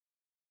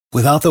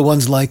Without the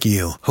ones like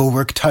you, who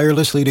work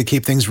tirelessly to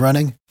keep things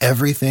running,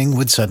 everything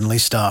would suddenly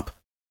stop.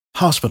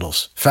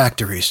 Hospitals,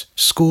 factories,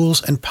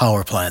 schools, and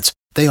power plants,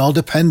 they all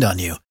depend on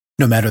you.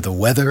 No matter the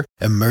weather,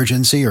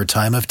 emergency, or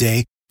time of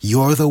day,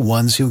 you're the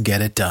ones who get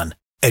it done.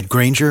 At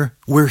Grainger,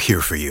 we're here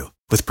for you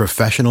with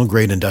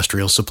professional-grade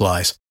industrial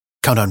supplies.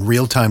 Count on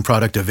real-time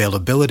product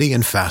availability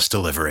and fast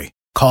delivery.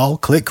 Call,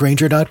 click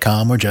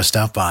Grainger.com, or just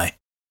stop by.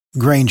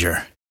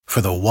 Grainger, for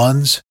the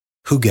ones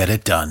who get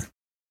it done.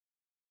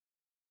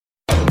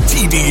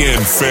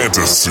 TDN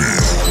Fantasy.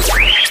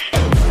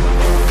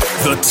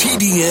 The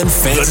TDN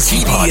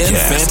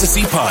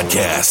Fantasy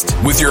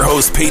Podcast with your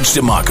hosts Paige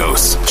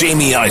DeMacos,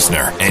 Jamie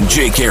Eisner, and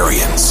Jake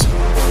Arians.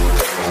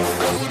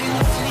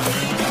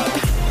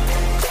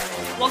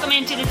 Welcome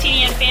into the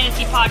TDN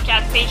Fantasy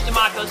Podcast. Paige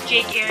DeMacos,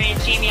 Jake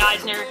Arians, Jamie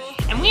Eisner.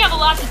 And we have a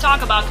lot to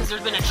talk about because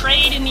there's been a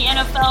trade in the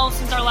NFL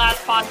since our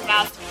last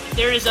podcast.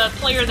 There is a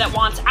player that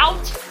wants out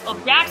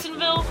of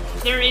Jacksonville.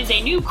 There is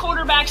a new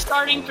quarterback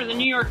starting for the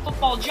New York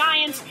Football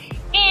Giants.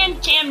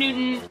 And Cam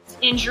Newton's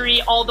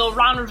injury, although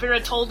Ron Rivera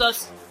told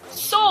us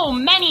so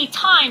many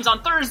times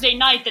on Thursday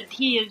night that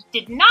he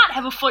did not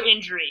have a foot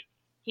injury.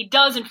 He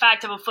does, in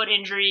fact, have a foot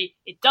injury.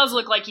 It does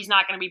look like he's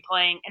not going to be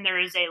playing, and there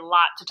is a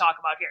lot to talk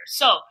about here.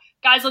 So,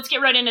 guys, let's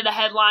get right into the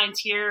headlines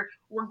here.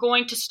 We're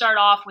going to start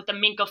off with the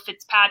Minkah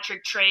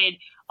Fitzpatrick trade.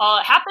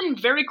 Happened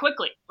very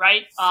quickly,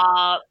 right?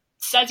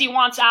 Says he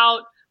wants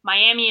out.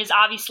 Miami is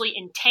obviously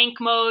in tank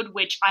mode,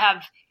 which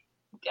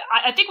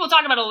I think we'll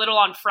talk about a little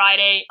on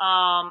Friday.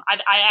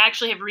 I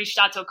actually have reached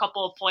out to a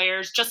couple of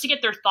players just to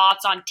get their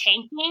thoughts on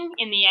tanking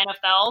in the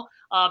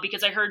NFL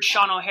because I heard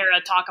Sean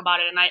O'Hara talk about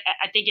it, and I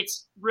think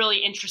it's really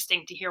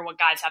interesting to hear what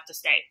guys have to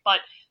say. But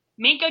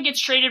Minkah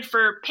gets traded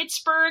for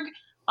Pittsburgh.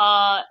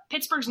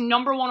 Pittsburgh's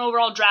number one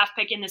overall draft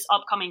pick in this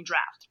upcoming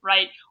draft,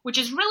 right? Which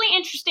is really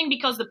interesting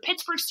because the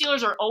Pittsburgh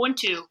Steelers are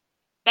 0-2.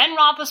 Ben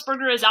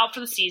Roethlisberger is out for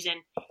the season,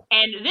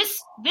 and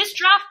this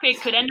draft pick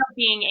could end up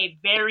being a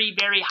very,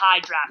 very high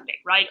draft pick,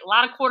 right? A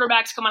lot of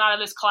quarterbacks coming out of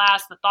this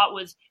class. The thought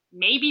was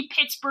maybe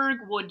Pittsburgh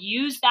would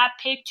use that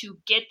pick to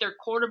get their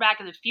quarterback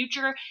of the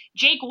future.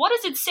 Jake, what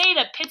does it say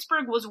that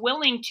Pittsburgh was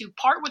willing to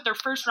part with their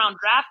first-round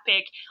draft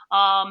pick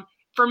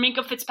for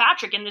Minkah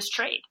Fitzpatrick in this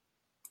trade?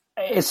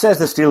 It says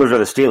the Steelers are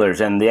the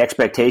Steelers, and the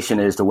expectation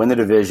is to win the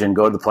division,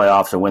 go to the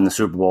playoffs, and win the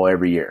Super Bowl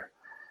every year,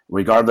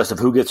 regardless of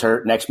who gets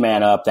hurt, next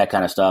man up, that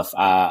kind of stuff.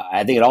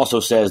 I think it also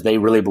says they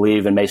really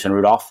believe in Mason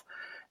Rudolph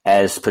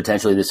as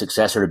potentially the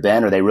successor to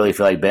Ben, or they really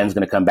feel like Ben's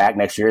going to come back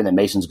next year and that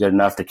Mason's good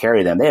enough to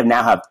carry them. They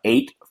now have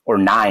 8 or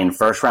 9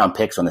 first-round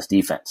picks on this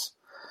defense.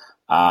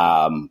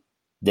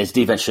 This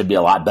defense should be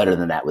a lot better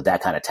than that with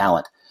that kind of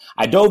talent.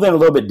 I dove in a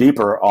little bit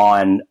deeper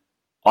on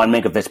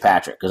Minkah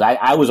Fitzpatrick because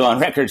I was on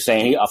record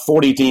saying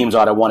 40 teams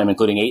ought to want him,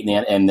 including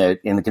 8 in the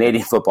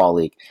Canadian Football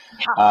League.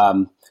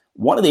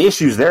 One of the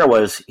issues there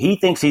was he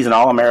thinks he's an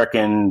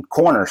All-American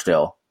corner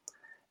still,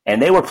 and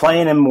they were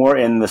playing him more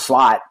in the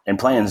slot and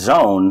playing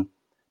zone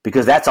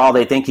because that's all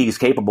they think he's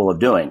capable of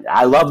doing.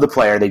 I love the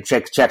player. They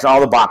checks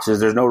all the boxes.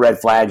 There's no red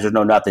flags. There's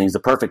no nothing. He's the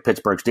perfect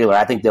Pittsburgh Steeler.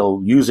 I think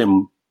they'll use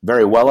him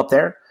very well up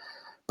there,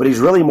 but he's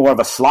really more of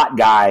a slot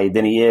guy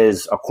than he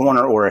is a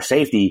corner or a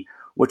safety,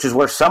 which is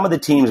where some of the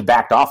teams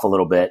backed off a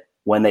little bit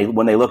when they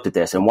looked at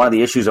this. And one of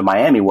the issues of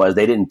Miami was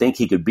they didn't think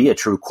he could be a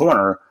true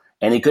corner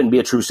and he couldn't be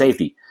a true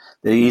safety.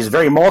 He's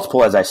very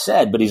multiple, as I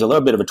said, but he's a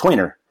little bit of a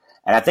tweener.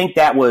 And I think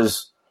that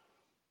was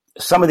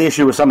some of the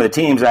issue with some of the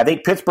teams. And I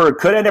think Pittsburgh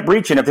could end up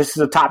reaching, if this is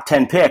a top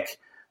 10 pick,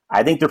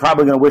 I think they're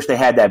probably going to wish they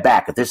had that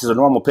back. If this is a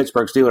normal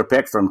Pittsburgh Steeler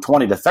pick from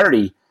 20 to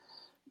 30,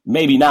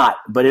 maybe not,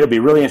 but it'll be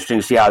really interesting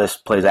to see how this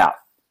plays out.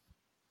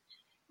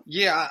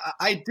 Yeah,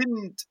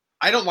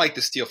 I don't like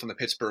this deal from the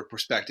Pittsburgh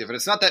perspective. And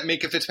it's not that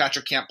Minkah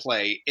Fitzpatrick can't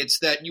play. It's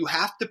that you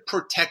have to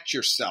protect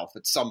yourself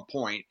at some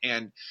point.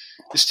 And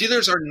the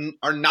Steelers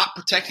are not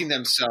protecting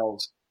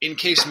themselves in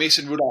case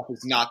Mason Rudolph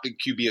is not the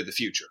QB of the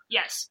future.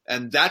 Yes.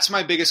 And that's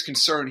my biggest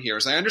concern here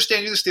is I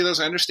understand you're the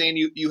Steelers. I understand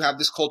you have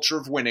this culture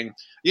of winning.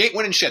 You ain't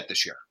winning shit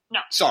this year. No.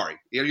 Sorry.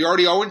 You're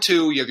already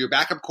 0-2. You have your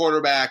backup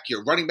quarterback.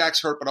 Your running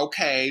back's hurt, but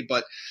okay.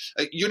 But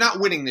you're not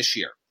winning this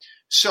year.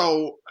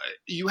 So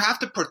you have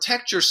to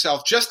protect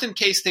yourself just in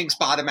case things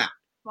bottom out.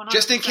 100%.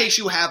 Just in case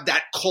you have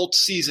that cult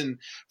season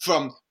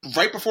from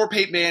right before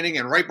Peyton Manning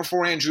and right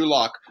before Andrew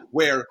Luck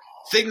where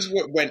things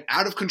went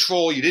out of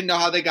control, you didn't know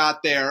how they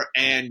got there,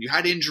 and you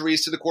had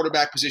injuries to the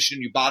quarterback position,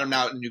 and you bottomed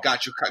out, and you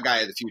got your guy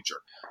of the future.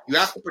 You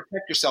have to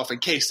protect yourself in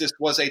case this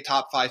was a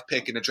top 5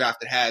 pick in a draft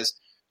that has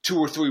 2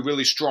 or 3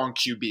 really strong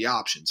QB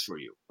options for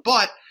you.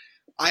 But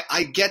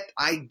I get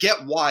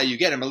why you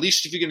get him. At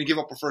least if you're going to give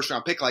up a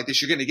first-round pick like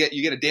this, you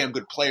get a damn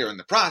good player in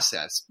the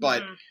process.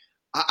 But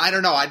I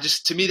don't know.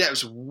 To me, that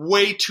was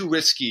way too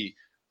risky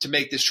to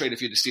make this trade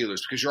if you're the Steelers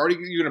because you're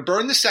going to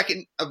burn the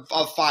second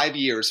of 5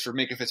 years for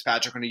Minkah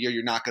Fitzpatrick in a year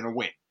you're not going to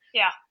win.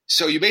 Yeah.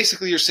 So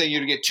you're saying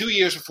you're going to get 2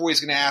 years before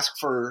he's going to ask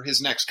for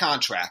his next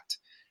contract.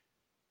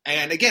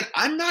 And again,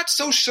 I'm not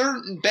so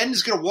certain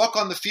Ben's going to walk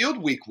on the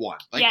field week 1.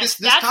 Like this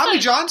Tommy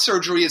John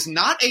surgery is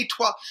not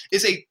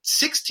is a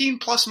 16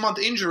 plus month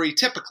injury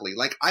typically.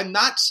 Like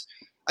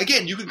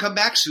again, you can come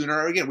back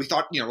sooner. Again, we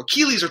thought,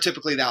 Achilles are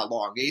typically that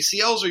long.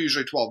 ACLs are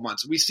usually 12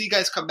 months. We see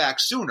guys come back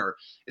sooner.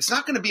 It's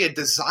not going to be a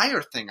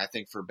desire thing, I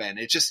think, for Ben.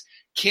 It's just,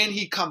 can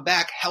he come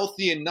back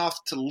healthy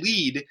enough to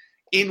lead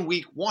in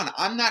week 1?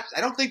 I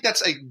don't think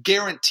that's a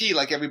guarantee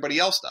like everybody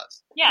else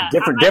does. Yeah.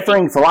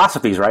 Differing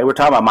philosophies, right? We're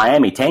talking about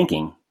Miami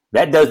tanking.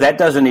 That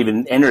doesn't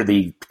even enter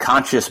the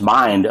conscious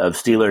mind of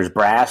Steelers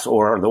brass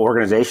or the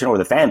organization or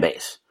the fan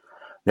base.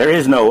 There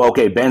is no,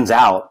 okay, Ben's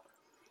out.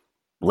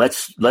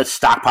 Let's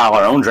stockpile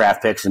our own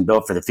draft picks and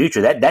build for the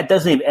future. That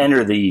doesn't even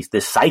enter the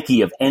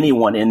psyche of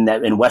anyone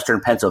in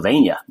Western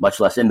Pennsylvania, much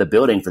less in the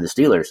building for the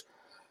Steelers,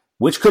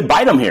 which could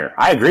bite them here.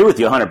 I agree with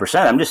you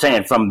 100%. I'm just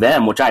saying from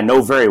them, which I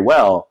know very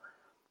well.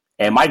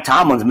 And Mike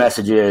Tomlin's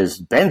message is,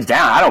 Ben's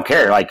down. I don't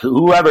care. Like,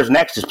 whoever's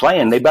next is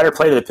playing, they better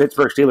play to the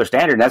Pittsburgh Steelers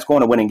standard, and that's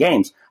going to winning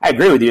games. I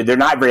agree with you.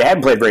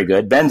 Haven't played very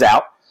good. Ben's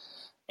out.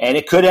 And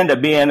it could end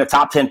up being a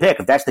top 10 pick.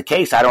 If that's the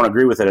case, I don't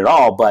agree with it at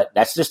all. But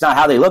that's just not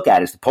how they look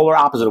at it. It's the polar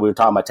opposite of what we were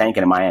talking about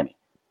tanking in Miami.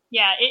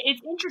 Yeah,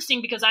 it's interesting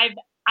because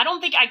I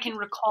don't think I can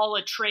recall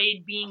a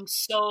trade being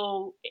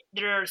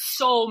there are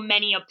so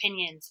many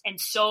opinions and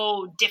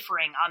so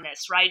differing on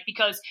this, right?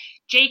 Because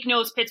Jake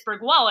knows Pittsburgh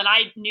well, and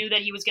I knew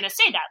that he was going to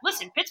say that.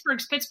 Listen,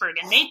 Pittsburgh's Pittsburgh,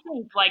 and they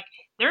think like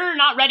they're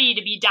not ready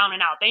to be down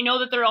and out. They know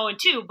that they're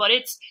 0-2, but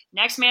it's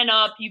next man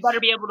up. You better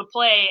be able to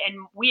play, and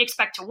we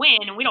expect to win,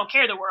 and we don't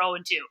care that we're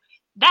 0-2.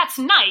 That's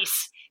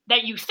nice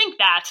that you think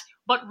that,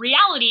 but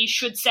reality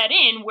should set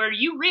in where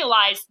you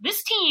realize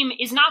this team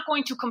is not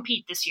going to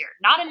compete this year,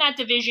 not in that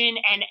division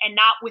and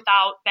not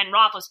without Ben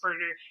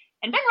Roethlisberger.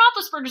 And Ben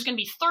Roethlisberger is going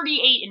to be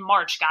 38 in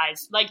March,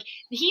 guys. Like,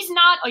 he's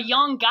not a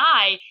young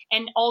guy,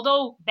 and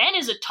although Ben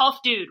is a tough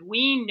dude,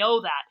 we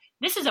know that.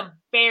 This is a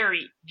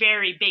very,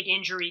 very big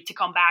injury to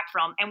come back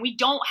from, and we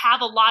don't have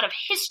a lot of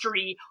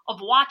history of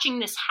watching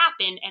this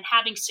happen and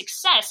having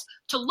success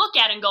to look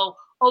at and go,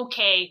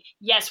 okay,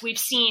 yes, we've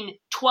seen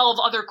 12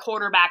 other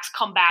quarterbacks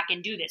come back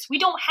and do this. We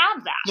don't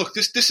have that. Look,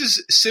 this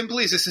is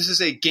simply this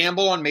is a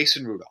gamble on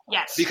Mason Rudolph.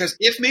 Yes. Because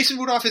if Mason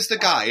Rudolph is the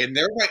guy, and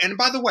they're right, and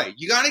by the way,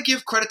 you got to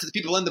give credit to the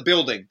people in the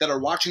building that are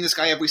watching this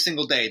guy every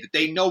single day, that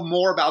they know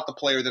more about the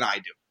player than I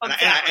do.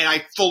 Exactly. And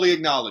I fully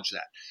acknowledge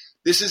that.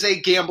 This is a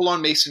gamble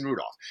on Mason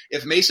Rudolph.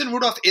 If Mason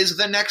Rudolph is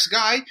the next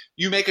guy,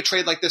 you make a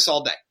trade like this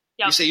all day.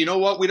 Yep. You say, you know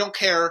what, we don't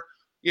care.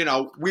 We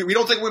don't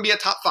think we're going to be a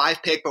top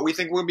 5 pick, but we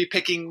think we're going to be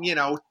picking,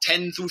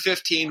 10 through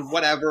 15,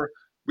 whatever.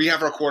 We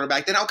have our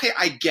quarterback. Then, okay,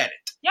 I get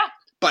it. Yeah.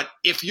 But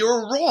if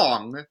you're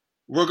wrong,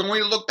 we're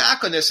going to look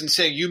back on this and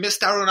say you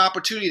missed out on an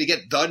opportunity to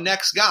get the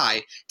next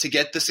guy, to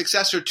get the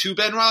successor to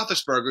Ben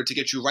Roethlisberger, to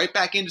get you right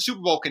back into Super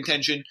Bowl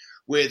contention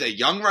with a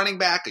young running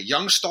back, a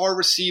young star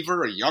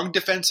receiver, a young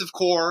defensive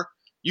core.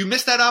 You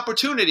missed that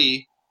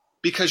opportunity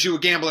because you were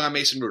gambling on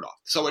Mason Rudolph.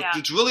 So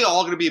it's really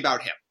all going to be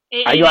about him.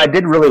 I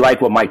did really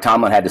like what Mike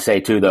Tomlin had to say,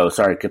 too, though.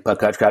 Sorry to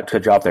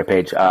cut you off their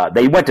page.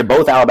 They went to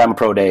both Alabama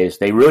Pro Days.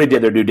 They really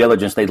did their due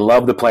diligence. They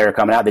loved the player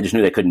coming out. They just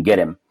knew they couldn't get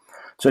him.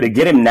 So to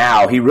get him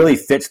now, he really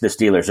fits the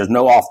Steelers. There's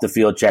no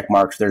off-the-field check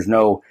marks. There's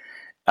no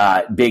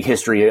big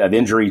history of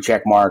injury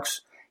check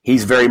marks.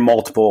 He's very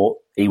multiple.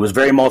 He was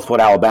very multiple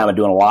at Alabama,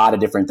 doing a lot of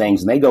different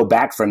things. And they go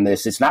back from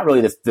this. It's not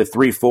really the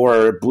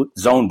 3-4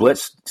 zone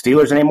blitz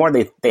Steelers anymore.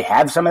 They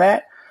have some of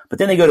that. But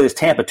then they go to this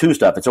Tampa 2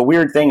 stuff. It's a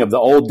weird thing of the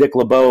old Dick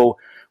LeBeau,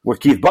 where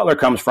Keith Butler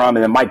comes from,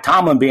 and then Mike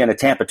Tomlin being a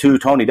Tampa 2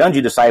 Tony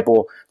Dungy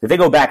disciple, that they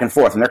go back and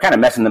forth, and they're kind of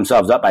messing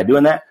themselves up by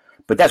doing that.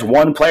 But that's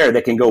one player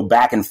that can go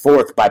back and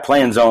forth by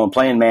playing zone,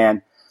 playing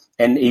man,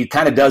 and he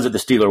kind of does it the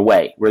Steeler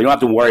way, where you don't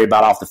have to worry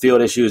about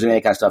off-the-field issues and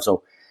any kind of stuff.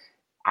 So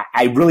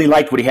I really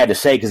liked what he had to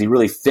say because he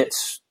really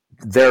fits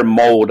their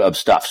mold of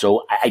stuff.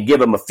 So I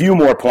give him a few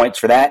more points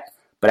for that,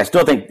 but I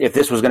still think if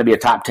this was going to be a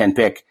top 10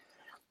 pick,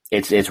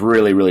 it's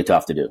really, really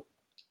tough to do.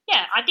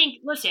 Yeah, I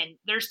think, listen,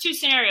 there's 2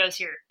 scenarios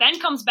here. Ben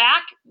comes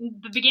back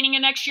the beginning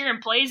of next year and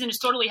plays and is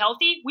totally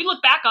healthy. We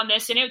look back on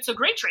this and it's a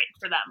great trade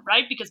for them,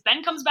 right? Because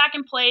Ben comes back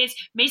and plays.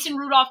 Mason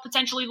Rudolph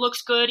potentially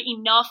looks good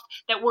enough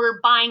that we're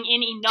buying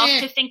in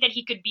enough to think that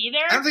he could be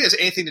there. I don't think it has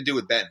anything to do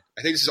with Ben.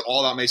 I think this is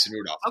all about Mason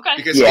Rudolph. Okay.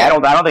 Because, I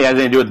don't think it has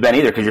anything to do with Ben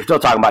either, because you're still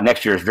talking about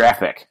next year's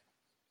draft pick.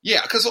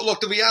 Yeah, because look,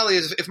 the reality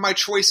is if my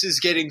choice is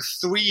getting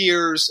 3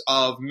 years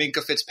of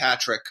Minkah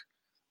Fitzpatrick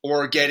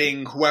or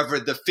getting whoever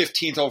the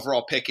 15th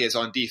overall pick is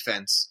on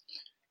defense,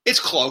 it's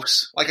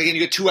close. Like, again,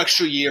 you get 2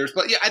 extra years.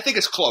 But, yeah, I think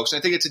it's close. I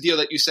think it's a deal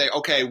that you say,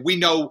 okay, we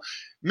know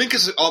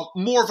Minkah's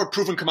more of a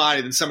proven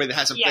commodity than somebody that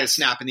hasn't played a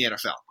snap in the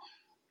NFL.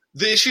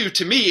 The issue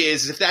to me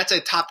is if that's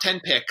a top 10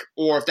 pick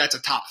or if that's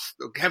a top,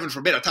 heaven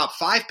forbid, a top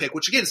 5 pick,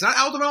 which, again, it's not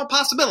out of the realm of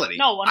possibility.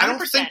 No, 100%. I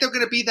don't think they're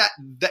going to be that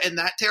in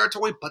that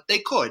territory, but they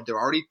could. They're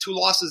already 2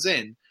 losses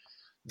in.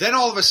 Then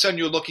all of a sudden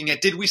you're looking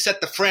at, did we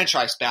set the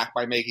franchise back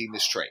by making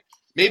this trade?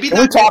 Maybe Can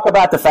we talk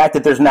about the fact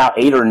that there's now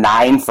 8 or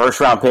 9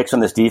 first-round picks on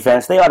this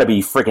defense? They ought to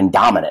be freaking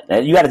dominant.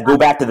 You got to go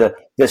back to the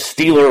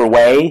Steeler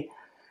way.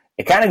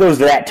 It kind of goes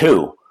to that,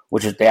 too,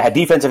 which is they have a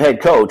defensive head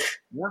coach,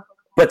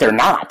 but they're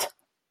not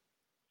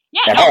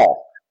at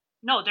all.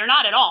 No, they're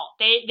not at all.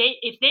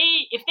 If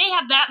they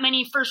have that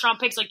many first-round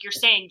picks like you're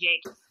saying,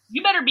 Jake,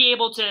 you better be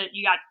able to –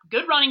 you got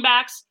good running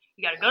backs,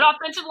 You got a good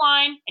offensive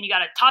line, and you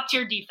got a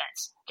top-tier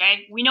defense,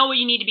 okay? We know what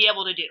you need to be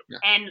able to do,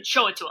 and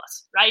show it to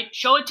us, right?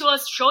 Show it to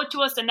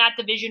us in that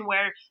division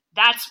where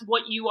that's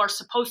what you are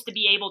supposed to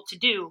be able to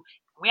do.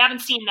 We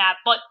haven't seen that,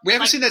 but we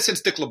haven't seen that since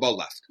Dick LeBeau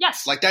left.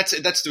 Yes, like that's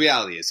the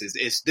reality.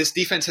 Is this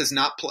defense has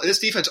not this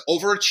defense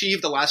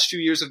overachieved the last few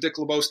years of Dick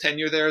LeBeau's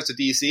tenure there as a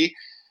DC,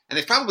 and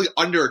they've probably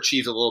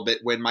underachieved a little bit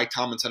when Mike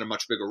Tomlin's had a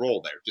much bigger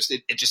role there.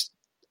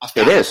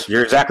 It is.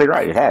 You're exactly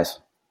right. It has.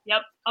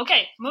 Yep.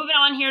 Okay, moving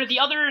on here. The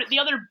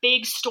other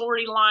big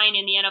storyline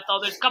in the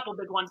NFL. There's a couple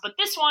big ones, but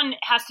this one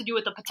has to do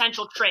with the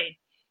potential trade.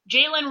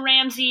 Jalen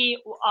Ramsey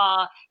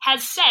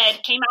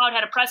came out,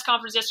 had a press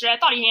conference yesterday. I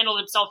thought he handled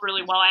himself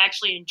really well. I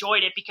actually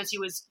enjoyed it because he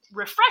was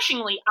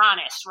refreshingly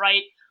honest,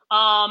 right?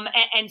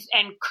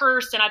 And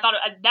cursed, and I thought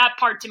that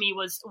part to me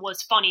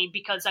was funny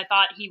because I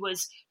thought he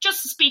was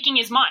just speaking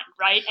his mind,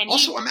 right? And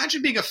also,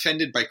 imagine being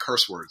offended by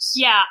curse words.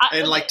 Yeah,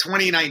 in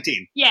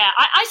 2019. Yeah,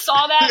 I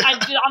saw that.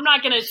 I'm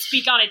not going to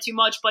speak on it too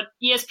much, but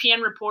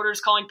ESPN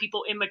reporters calling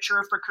people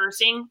immature for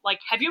cursing. Like,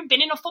 have you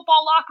been in a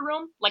football locker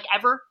room, like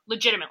ever,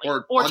 legitimately,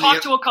 or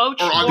talked to a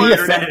coach? Or be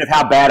offended at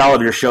how bad all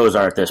of your shows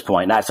are at this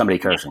point, not somebody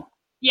cursing.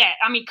 Yeah,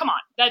 I mean, come on.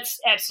 That's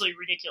absolutely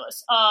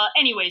ridiculous.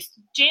 Anyways,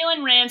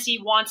 Jalen Ramsey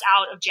wants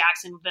out of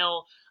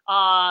Jacksonville,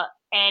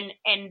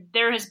 and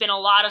there has been a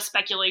lot of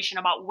speculation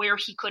about where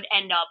he could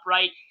end up,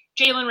 right?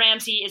 Jalen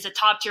Ramsey is a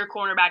top-tier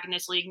cornerback in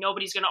this league.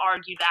 Nobody's going to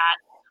argue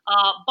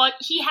that. But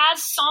he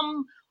has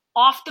some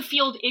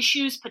off-the-field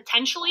issues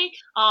potentially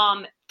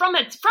from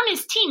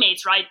his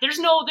teammates, right? There's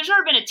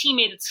never been a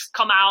teammate that's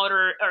come out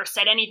or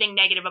said anything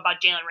negative about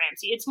Jalen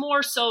Ramsey. It's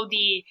more so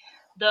the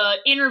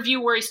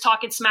interview where he's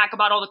talking smack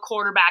about all the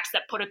quarterbacks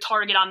that put a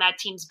target on that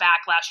team's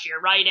back last year,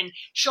 right? And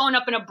showing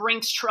up in a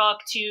Brinks truck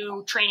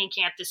to training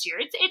camp this year.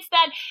 It's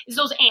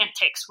those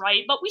antics,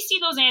 right? But we see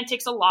those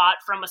antics a lot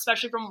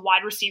especially from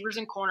wide receivers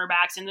and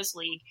cornerbacks in this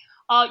league.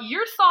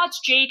 Your thoughts,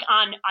 Jake,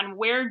 on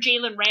where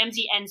Jalen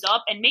Ramsey ends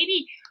up, and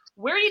maybe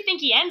where you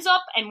think he ends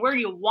up and where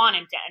you want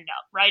him to end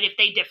up, right? If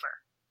they differ.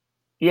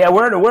 Yeah,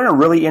 we're in a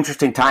really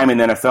interesting time in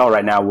the NFL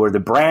right now where the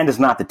brand is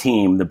not the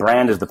team, the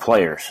brand is the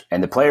players.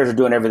 And the players are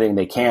doing everything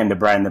they can to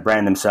brand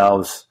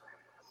themselves.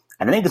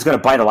 And I think it's going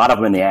to bite a lot of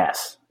them in the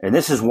ass. And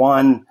this is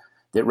one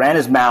that ran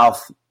his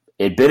mouth.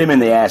 It bit him in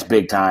the ass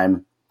big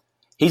time.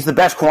 He's the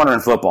best corner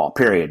in football,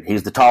 period.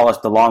 He's the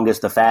tallest, the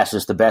longest, the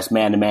fastest, the best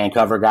man-to-man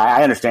cover guy.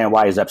 I understand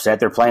why he's upset.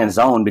 They're playing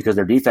zone because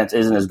their defense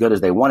isn't as good as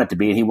they want it to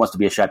be, and he wants to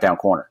be a shutdown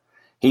corner.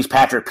 He's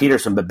Patrick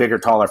Peterson, but bigger,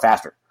 taller,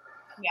 faster,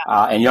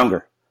 and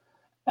younger.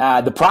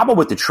 The problem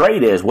with the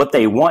trade is what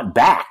they want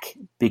back,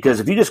 because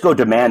if you just go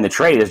demand the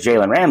trade as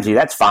Jalen Ramsey,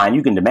 that's fine.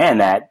 You can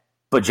demand that.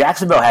 But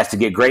Jacksonville has to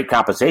get great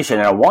compensation,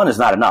 and a one is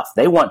not enough.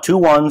 They want 2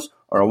 ones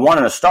or a one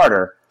and a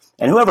starter,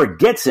 and whoever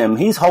gets him,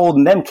 he's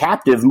holding them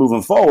captive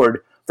moving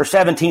forward for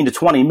 $17 to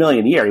 $20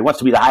 million a year. He wants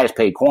to be the highest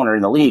paid corner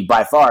in the league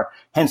by far,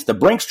 hence the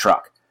Brinks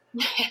truck.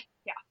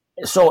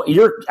 So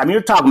you're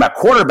talking about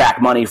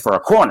quarterback money for a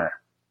corner.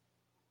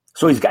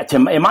 So he's got to,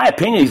 in my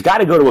opinion, he's got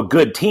to go to a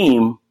good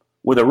team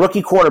with a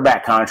rookie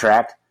quarterback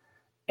contract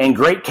and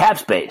great cap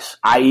space,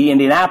 i.e.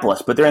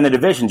 Indianapolis. But they're in the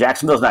division.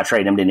 Jacksonville's not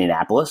trading him to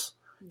Indianapolis.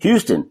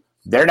 Houston,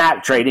 they're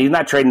not trading. He's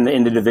not trading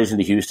in the division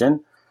to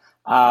Houston.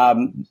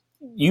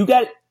 You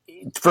got,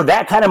 for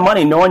that kind of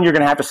money, knowing you're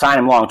going to have to sign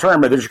him long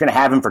term, but they're just going to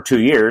have him for 2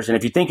 years. And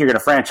if you think you're going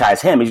to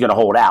franchise him, he's going to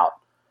hold out.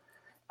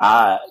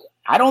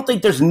 I don't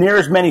think there's near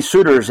as many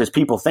suitors as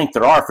people think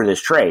there are for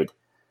this trade.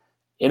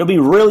 It'll be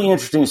really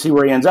interesting to see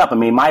where he ends up. I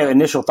mean, my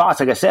initial thoughts,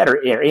 like I said,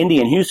 are Indy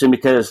and Houston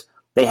because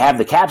they have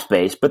the cap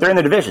space, but they're in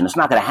the division. It's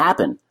not going to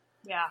happen.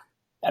 Yeah.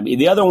 I mean,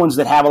 the other ones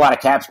that have a lot of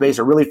cap space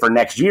are really for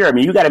next year. I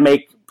mean, you got to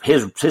make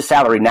his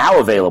salary now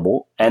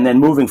available, and then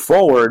moving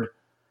forward,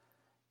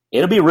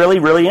 it'll be really,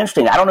 really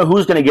interesting. I don't know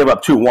who's going to give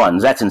up 2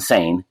 ones. That's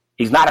insane.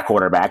 He's not a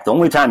quarterback. The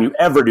only time you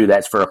ever do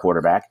that's for a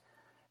quarterback.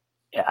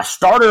 A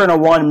starter and a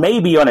one may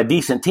be on a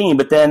decent team,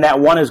 but then that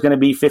one is going to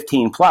be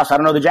 15 plus. I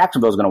don't know that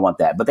Jacksonville's going to want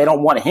that, but they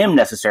don't want him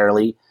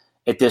necessarily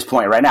at this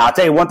point right now. I'll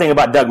tell you one thing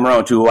about Doug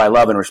Marrone, too, who I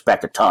love and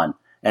respect a ton,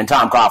 and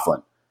Tom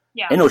Coughlin.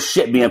 Yeah. Ain't no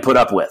shit being put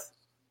up with.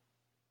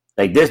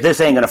 Like, this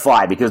ain't going to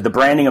fly because the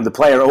branding of the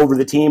player over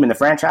the team and the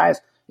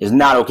franchise is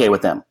not okay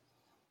with them.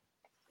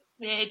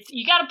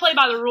 You got to play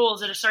by the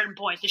rules at a certain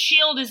point. The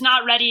Shield is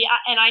not ready,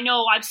 and I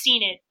know I've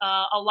seen it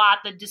a lot,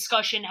 the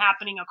discussion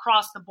happening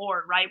across the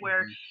board, right,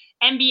 where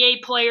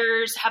NBA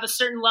players have a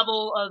certain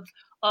level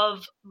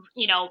of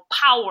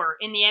power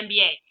in the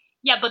NBA.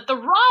 Yeah, but the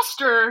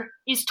roster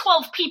is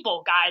 12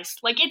 people, guys.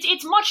 Like,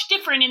 it's much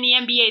different in the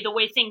NBA, the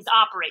way things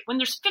operate. When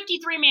there's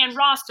 53-man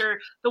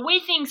roster, the way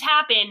things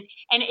happen,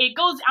 and it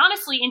goes,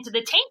 honestly, into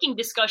the tanking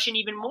discussion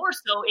even more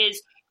so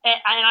is,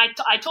 and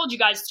I told you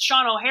guys,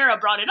 Sean O'Hara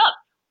brought it up,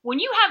 when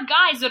you have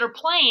guys that are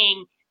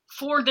playing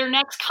for their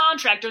next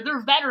contract or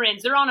they're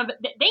veterans, they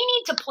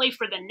need to play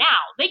for the now.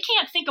 They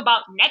can't think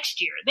about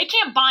next year. They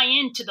can't buy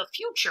into the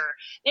future.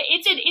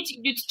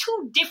 It's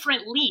 2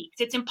 different leagues.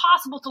 It's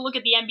impossible to look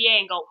at the NBA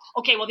and go,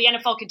 okay, well, the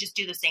NFL could just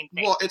do the same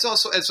thing. Well, it's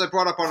also, as I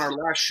brought up on our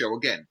last show,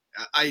 again,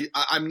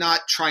 I'm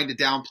not trying to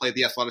downplay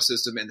the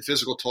athleticism and the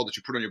physical toll that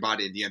you put on your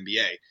body in the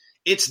NBA.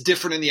 It's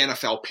different in the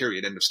NFL,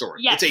 period, end of story.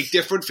 Yes. It's a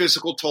different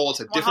physical toll.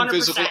 It's a different 100%.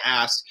 physical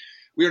ask.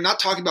 We are not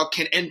talking about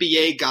can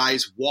NBA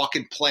guys walk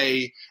and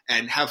play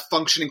and have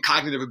functioning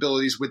cognitive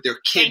abilities with their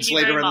kids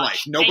later in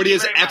life. Nobody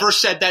has ever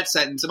said that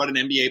sentence about an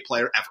NBA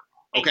player ever.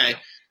 Okay?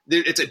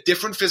 It's a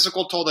different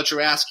physical toll that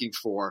you're asking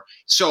for.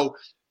 So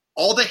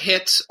all the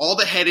hits, all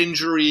the head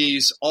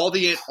injuries, all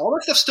that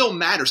stuff still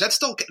matters.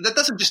 That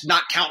doesn't just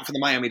not count for the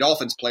Miami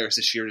Dolphins players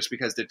this year just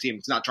because their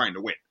team's not trying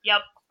to win.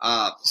 Yep.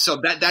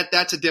 So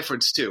that's a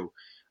difference too.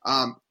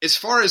 As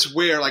far as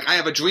where, like, I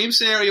have a dream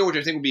scenario which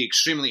I think would be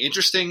extremely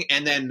interesting,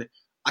 and then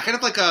I kind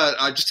of like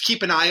just to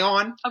keep an eye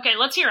on. Okay,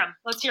 let's hear him.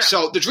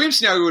 So the dream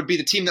scenario would be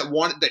the team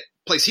that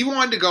place he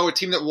wanted to go, a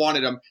team that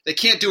wanted him. They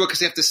can't do it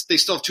because they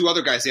still have two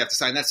other guys they have to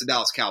sign. That's the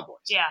Dallas Cowboys.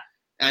 Yeah.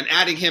 And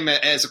adding him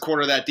as a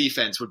quarter of that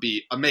defense would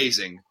be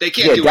amazing. They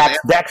can't do it. it.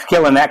 Dak's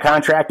killing that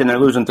contract, and they're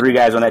losing 3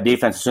 guys on that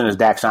defense as soon as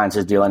Dak signs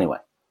his deal anyway.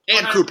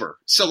 And Cooper.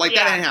 So, that ain't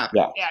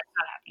happening. Yeah, it's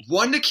not happening.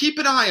 One to keep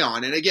an eye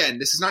on, and again,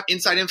 this is not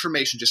inside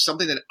information, just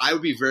something that I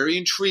would be very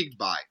intrigued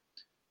by.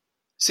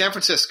 San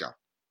Francisco.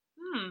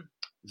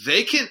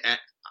 They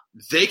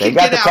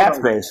got the cap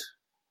space.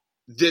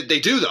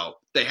 They do, though.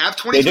 They have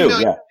 $23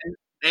 million,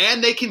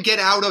 and they can get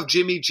out of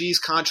Jimmy G's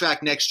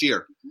contract next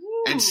year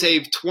and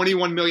save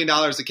 $21 million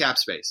of cap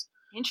space.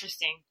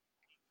 Interesting.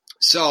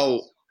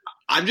 So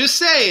I'm just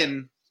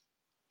saying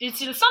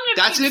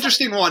that's an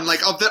interesting one. Like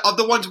of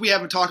the ones we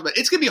haven't talked about,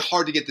 it's going to be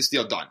hard to get this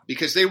deal done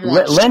because they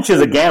want Lynch is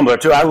a gambler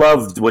too. I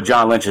love what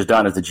John Lynch has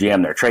done as the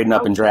GM. They're trading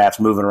up in drafts,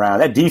 moving around.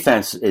 That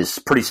defense is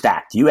pretty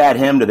stacked. You add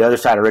him to the other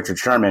side of Richard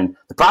Sherman.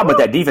 The problem with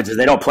that defense is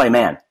they don't play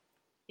man.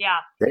 Yeah,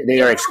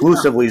 they are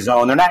exclusively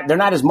zone. They're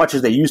not as much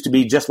as they used to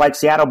be, just like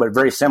Seattle, but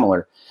very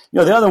similar.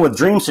 The other with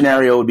dream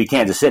scenario would be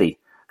Kansas City.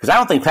 Because I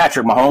don't think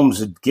Patrick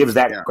Mahomes gives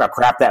that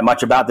crap that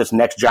much about this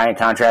next giant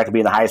contract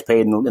being the highest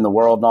paid in the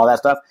world and all that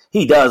stuff.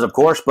 He does, of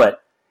course,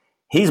 but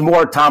he's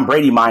more Tom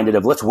Brady minded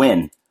of let's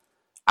win.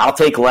 I'll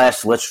take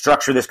less. Let's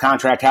structure this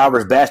contract however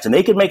is best. And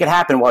they could make it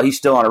happen while he's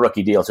still on a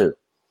rookie deal too.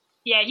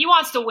 Yeah, he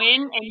wants to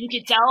win, and you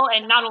could tell.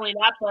 And not only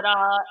that, but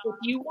if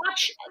you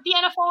watch the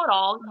NFL at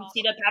all, you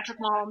see that Patrick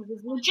Mahomes is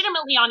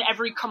legitimately on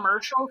every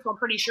commercial. So I'm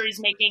pretty sure he's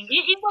like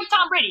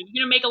Tom Brady. He's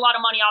going to make a lot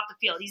of money off the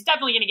field. He's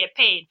definitely going to get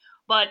paid.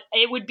 But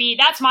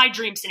that's my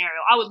dream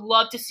scenario. I would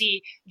love to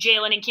see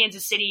Jalen in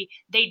Kansas City.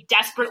 They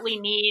desperately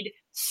need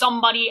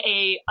somebody,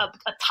 a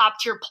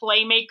top-tier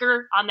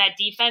playmaker on that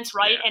defense,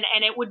 right? Yeah.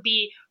 And it would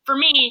be, for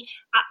me,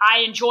 I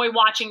enjoy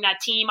watching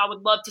that team. I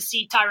would love to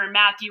see Tyrann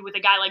Mathieu with a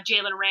guy like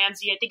Jalen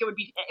Ramsey. I think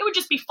it would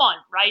just be fun,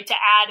 right, to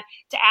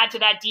add to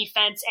that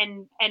defense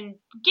and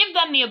give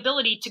them the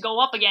ability to go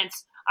up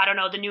against, I don't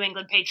know, the New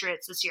England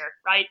Patriots this year,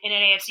 right, in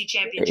an AFC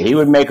championship. He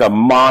would make a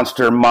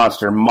monster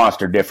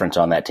difference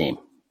on that team.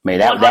 I mean,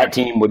 that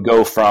team would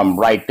go from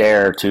right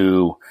there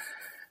to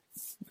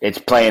it's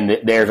playing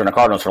the Arizona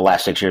Cardinals for the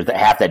last 6 years.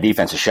 Half that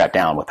defense is shut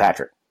down with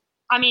Patrick.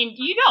 I mean,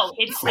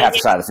 it's half the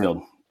side of the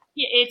field.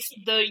 It's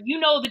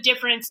the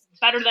difference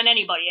better than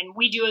anybody, and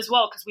we do as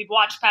well because we've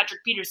watched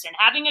Patrick Peterson.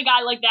 Having a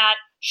guy like that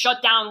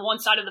shut down one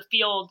side of the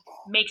field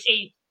makes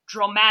a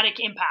dramatic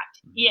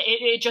impact. Yeah,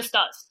 it just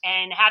does.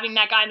 And having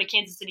that guy in the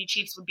Kansas City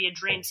Chiefs would be a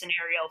dream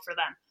scenario for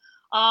them.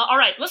 All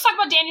right, let's talk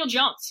about Daniel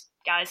Jones.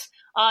 Guys,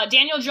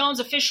 Daniel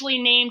Jones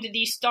officially named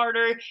the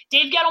starter.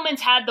 Dave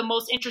Gettleman's had the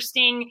most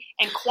interesting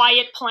and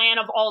quiet plan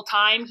of all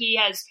time. He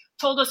has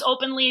told us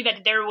openly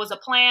that there was a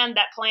plan.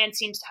 That plan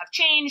seems to have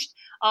changed.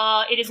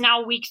 It is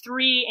now week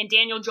 3, and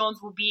Daniel Jones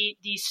will be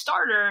the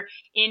starter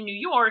in New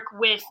York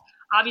with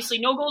obviously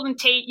no Golden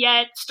Tate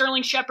yet,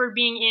 Sterling Shepard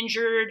being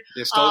injured.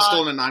 They're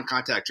still in a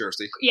non-contact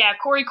jersey. Yeah,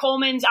 Corey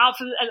Coleman's out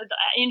for the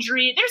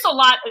injury. There's a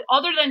lot,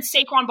 other than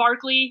Saquon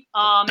Barkley.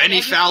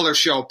 Benny Fowler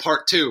show,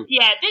 part 2.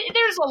 Yeah,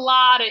 there's a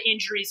lot of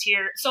injuries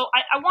here. So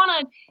I want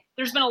to –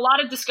 there's been a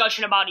lot of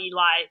discussion about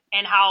Eli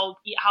and how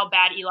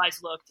bad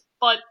Eli's looked.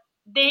 But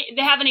they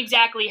haven't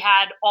exactly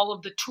had all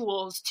of the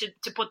tools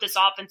to put this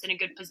offense in a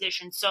good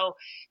position. So,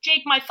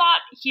 Jake, my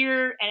thought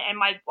here and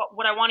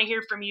what I want to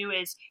hear from you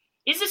is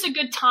this a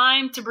good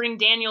time to bring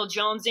Daniel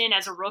Jones in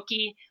as a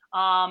rookie?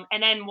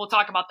 And then we'll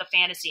talk about the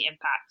fantasy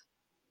impact.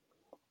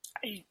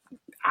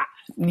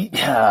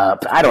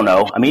 I don't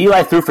know. I mean,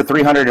 Eli threw for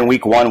 300 in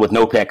week 1 with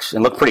no picks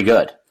and looked pretty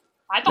good.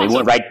 I thought they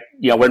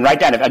went right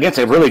down against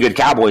a really good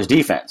Cowboys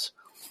defense.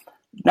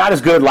 Not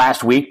as good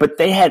last week, but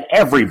they had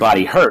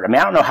everybody hurt. I mean,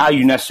 I don't know how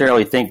you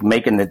necessarily think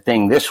making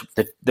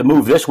the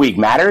move this week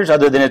matters,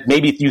 other than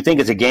maybe you think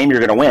it's a game you're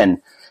going to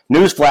win.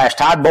 Newsflash,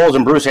 Todd Bowles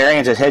and Bruce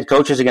Arians as head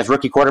coaches against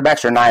rookie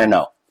quarterbacks are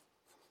 9-0.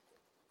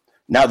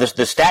 Now,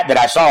 the stat that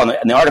I saw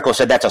in the article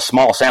said that's a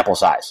small sample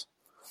size.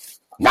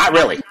 Not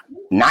really.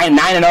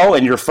 9-0,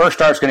 and your first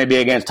start's going to be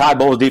against Todd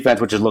Bowles'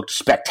 defense, which has looked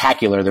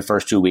spectacular the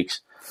first 2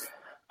 weeks.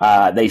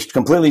 They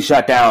completely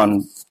shut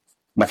down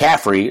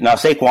McCaffrey. Now,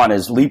 Saquon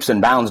is leaps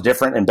and bounds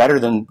different and better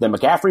than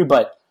McCaffrey,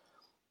 but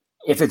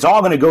if it's all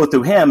going to go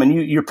through him and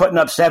you're putting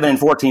up 7 and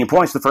 14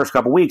 points the first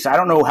couple of weeks, I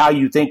don't know how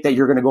you think that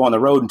you're going to go on the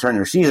road and turn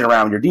your season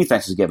around when your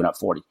defense is giving up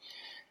 40.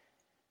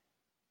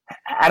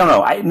 I don't know.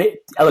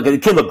 Look, the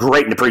kid looked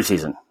great in the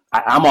preseason.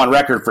 I'm on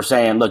record for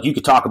saying, look, you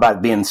could talk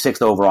about being the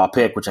 6th overall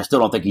pick, which I still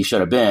don't think he should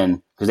have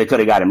been because they could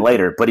have got him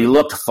later, but he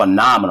looked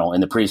phenomenal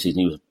in the preseason.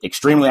 He was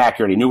extremely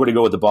accurate. He knew where to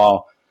go with the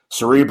ball.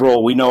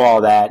 Cerebral, we know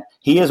all that.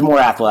 He is more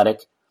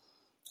athletic.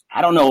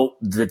 I don't know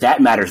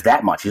that matters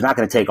that much. He's not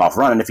going to take off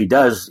running. If he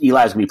does, Eli's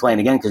going to be playing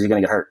again because he's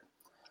going to get hurt.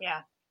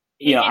 Yeah.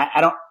 I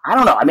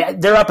don't know. I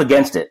mean, they're up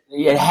against it.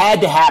 It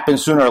had to happen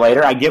sooner or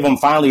later. I give them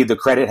finally the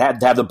credit,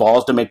 had to have the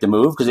balls to make the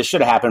move because it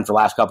should have happened for the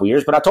last couple of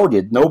years. But I told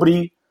you,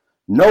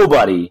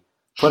 nobody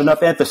put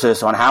enough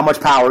emphasis on how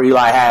much power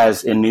Eli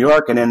has in New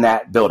York and in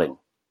that building.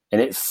 And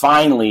it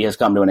finally has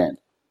come to an end.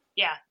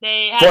 Yeah.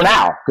 For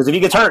now, because if he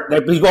gets hurt,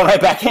 he's going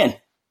right back in.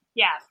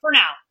 Yeah, for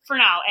now.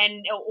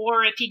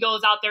 Or if he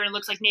goes out there and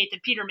looks like Nathan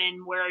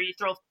Peterman, where you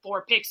throw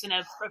 4 picks in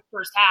a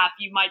first half,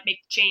 you might make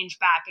the change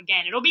back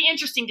again. It'll be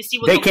interesting to see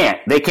what They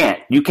can't.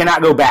 You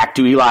cannot go back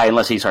to Eli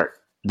unless he's hurt.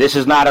 This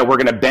is not we're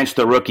going to bench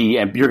the rookie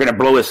and you're going to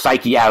blow his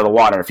psyche out of the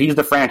water. If he's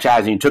the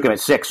franchise and you took him at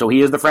 6, so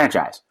he is the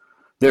franchise,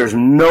 there's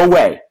no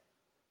way,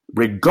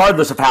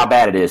 regardless of how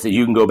bad it is, that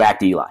you can go back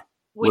to Eli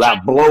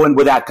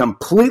without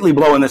completely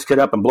blowing this kid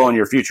up and blowing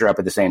your future up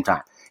at the same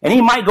time. And he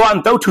might go out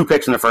and throw 2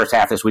 picks in the first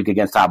half this week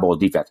against Todd Bowles'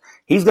 defense.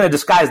 He's going to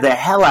disguise the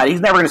hell out.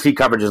 He's never going to see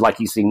coverages like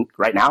he's seen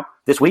right now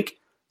this week.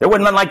 There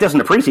wasn't nothing like this in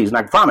the preseason,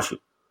 I can promise you.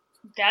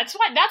 That's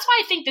why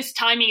I think this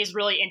timing is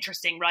really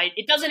interesting, right?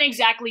 It doesn't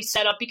exactly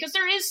set up because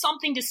there is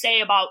something to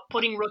say about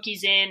putting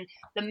rookies in,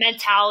 the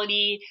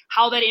mentality,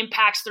 how that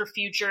impacts their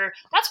future.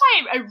 That's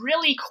why I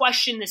really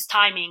question this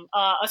timing,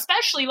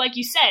 especially like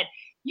you said.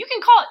 You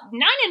can call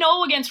it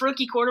 9-0 against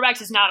rookie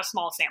quarterbacks is not a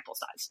small sample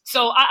size.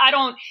 So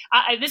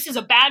this is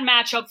a bad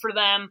matchup for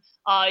them.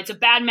 It's a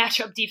bad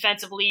matchup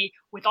defensively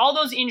with all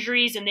those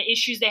injuries and the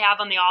issues they have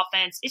on the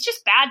offense. It's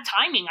just bad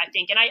timing, I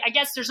think. And I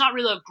guess there's not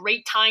really a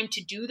great time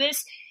to do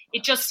this.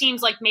 It just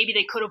seems like maybe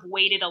they could have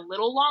waited a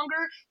little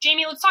longer.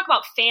 Jamie, let's talk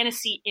about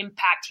fantasy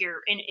impact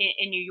here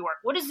in New York.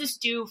 What does this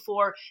do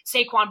for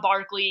Saquon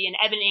Barkley and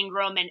Evan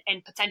Ingram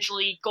and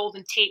potentially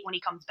Golden Tate when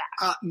he comes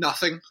back?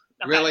 Nothing.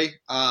 Okay. Really,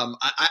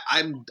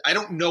 I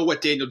don't know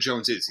what Daniel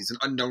Jones is. He's an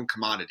unknown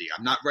commodity.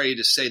 I'm not ready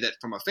to say that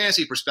from a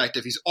fantasy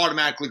perspective, he's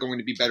automatically going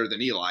to be better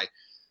than Eli.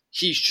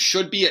 He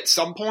should be at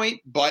some point,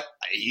 but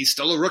he's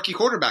still a rookie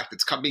quarterback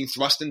that's being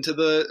thrust into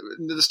the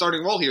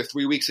starting role here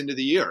 3 weeks into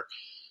the year.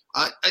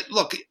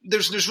 Look,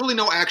 there's really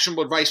no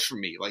actionable advice for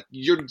me. Like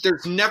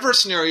there's never a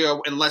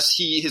scenario unless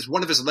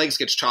one of his legs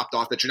gets chopped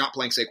off that you're not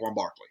playing Saquon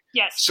Barkley.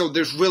 Yes. So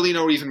there's really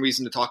no even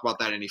reason to talk about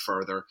that any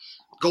further.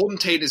 Golden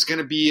Tate is going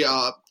to be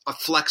a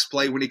flex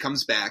play when he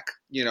comes back.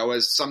 You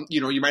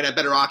might have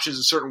better options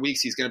in certain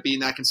weeks. He's going to be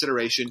in that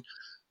consideration.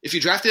 If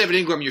you drafted Evan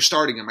Ingram, you're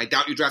starting him. I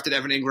doubt you drafted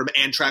Evan Ingram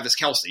and Travis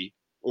Kelce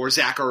or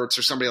Zach Ertz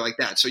or somebody like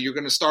that. So you're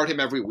going to start him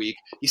every week.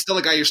 He's still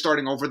a guy you're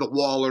starting over the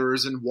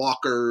Wallers and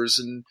Walkers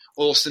and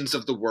Olsons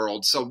of the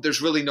world. So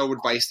there's really no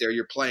advice there.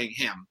 You're playing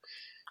him.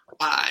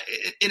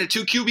 In a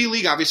 2 QB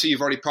league, obviously you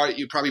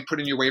probably put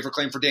in your waiver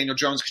claim for Daniel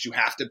Jones because you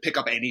have to pick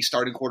up any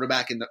starting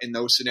quarterback in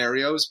those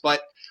scenarios.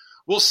 But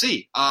we'll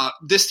see.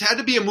 This had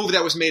to be a move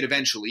that was made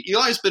eventually.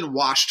 Eli's been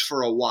washed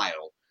for a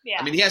while. Yeah.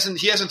 I mean, he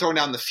hasn't thrown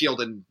down the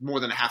field in more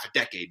than a half a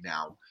decade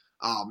now.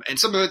 And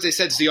some of it they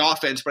said is the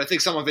offense, but I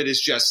think some of it is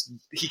just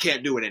he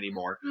can't do it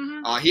anymore.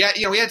 Mm-hmm.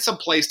 He had some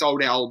plays to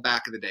Odell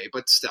back in the day,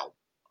 but still.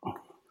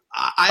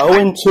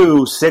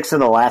 0-2, 6 of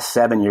the last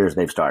 7 years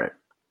they've started.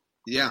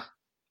 Yeah.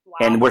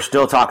 Wow. And we're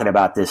still talking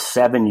about this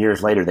 7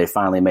 years later they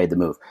finally made the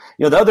move.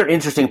 The other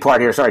interesting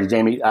part here, sorry,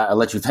 Jamie, I'll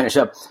let you finish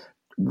up.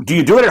 Do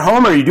you do it at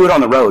home or do you do it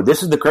on the road?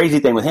 This is the crazy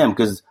thing with him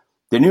because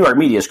the New York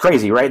media is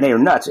crazy, right? And they are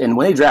nuts. And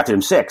when they drafted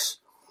him 6,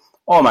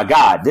 oh my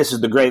God, this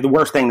is the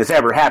worst thing that's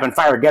ever happened.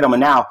 Fire Gettleman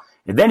now.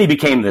 And then he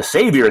became the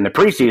savior in the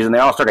preseason. They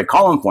all started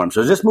calling for him.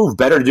 So is this move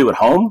better to do at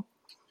home?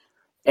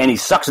 And he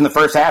sucks in the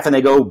first half and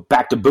they go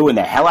back to booing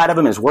the hell out of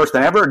him. It's worse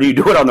than ever. Or do you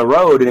do it on the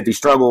road? And if he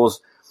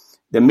struggles,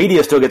 the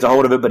media still gets a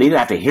hold of it, but he didn't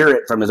have to hear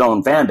it from his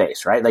own fan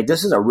base, right? Like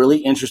this is a really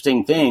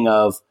interesting thing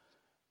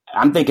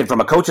I'm thinking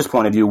from a coach's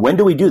point of view, when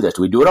do we do this?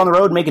 Do we do it on the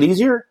road, make it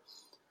easier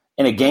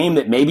in a game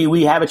that maybe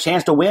we have a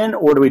chance to win?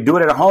 Or do we do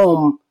it at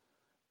home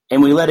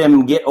and we let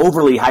him get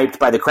overly hyped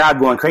by the crowd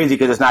going crazy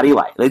because it's not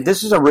Eli? Like,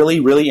 this is a really,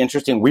 really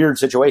interesting, weird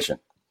situation.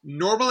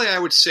 Normally I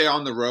would say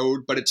on the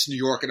road, but it's New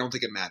York. I don't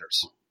think it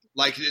matters.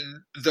 Like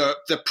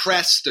the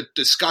press, the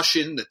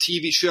discussion, the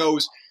TV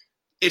shows,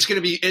 it's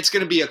going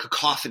to be a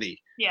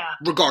cacophony. Yeah.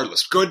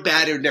 Regardless, good,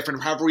 bad, or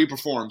different, however he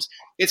performs,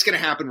 it's going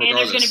to happen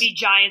regardless. And there's going to be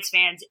Giants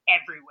fans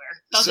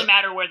everywhere. Doesn't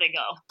matter where they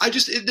go.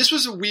 This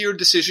was a weird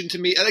decision to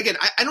me. And again,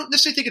 I don't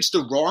necessarily think it's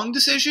the wrong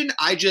decision.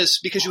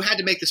 Because you had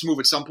to make this move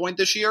at some point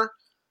this year.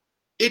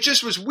 It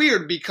just was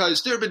weird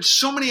because there have been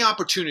so many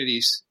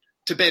opportunities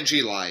to bench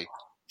Eli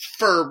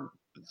for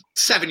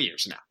 7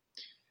 years now.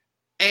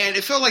 And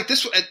it felt like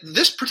at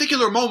this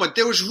particular moment,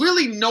 there was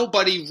really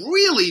nobody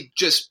really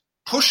just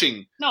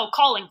pushing. No,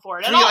 calling for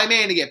it at all. Eli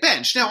Manning to get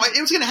benched. Now, it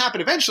was going to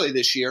happen eventually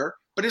this year,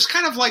 but it was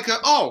kind of like,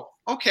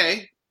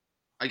 okay,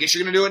 I guess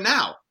you're going to do it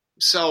now.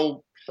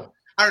 So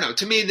I don't know.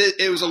 To me,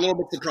 it was a little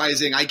bit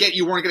surprising. I get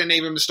you weren't going to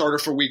name him the starter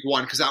for week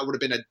 1 because that would have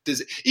been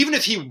even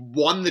if he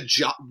won the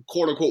job,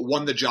 quote unquote,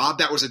 won the job,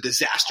 that was a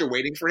disaster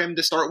waiting for him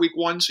to start week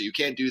 1. So you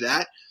can't do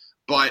that.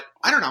 But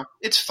I don't know.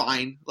 It's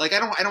fine. Like I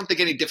don't think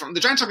any different.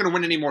 The Giants aren't going to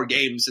win any more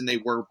games than they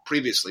were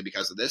previously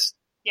because of this.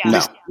 Yeah,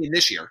 no. In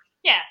this year.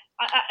 Yeah,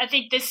 I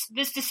think this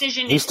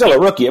decision. He's still a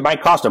rookie. It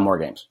might cost him more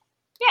games.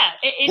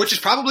 Yeah, which is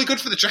probably good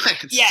for the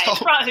Giants. Yeah, so.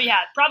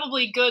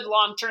 probably good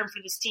long term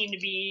for this team to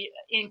be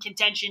in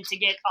contention to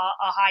get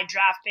a high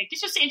draft pick.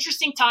 It's just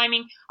interesting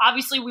timing.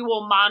 Obviously, we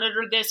will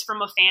monitor this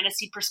from a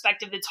fantasy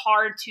perspective. It's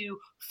hard to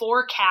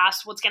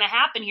forecast what's going to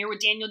happen here with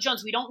Daniel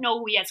Jones. We don't know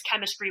who he has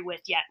chemistry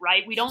with yet,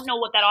 right? We don't know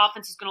what that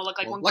offense is going to look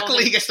like. Well,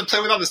 luckily, he gets to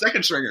play with all the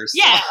second stringers.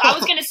 Yeah, I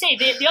was going to say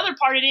the other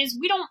part of it is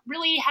we don't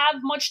really have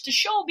much to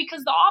show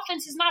because the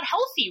offense is not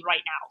healthy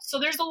right now. So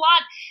there's a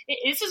lot.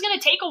 This is going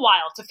to take a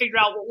while to figure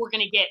out what we're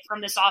going to get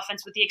from this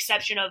offense, with the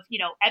exception of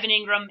Evan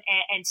Ingram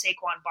and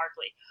Saquon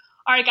Barkley.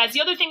 All right, guys, the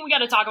other thing we got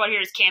to talk about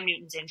here is Cam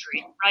Newton's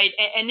injury, right?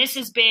 And this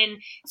is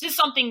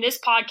something, this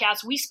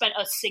podcast, we spent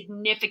a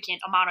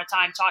significant amount of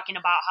time talking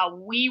about how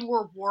we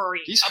were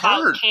worried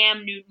about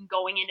Cam Newton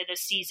going into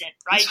this season,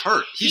 right? He's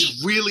hurt.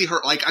 He's really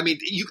hurt. Like, I mean,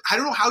 I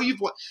don't know how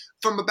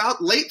from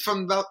about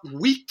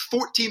week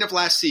 14 of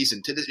last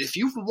season to this, if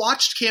you've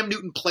watched Cam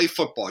Newton play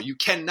football, you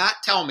cannot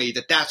tell me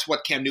that that's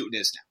what Cam Newton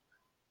is now.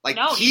 Like,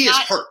 no, he is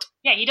hurt.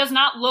 Yeah, he does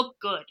not look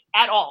good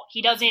at all.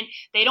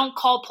 They don't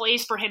call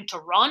plays for him to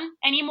run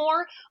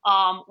anymore,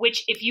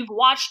 which if you've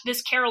watched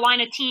this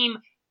Carolina team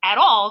at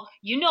all,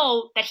 you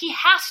know that he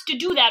has to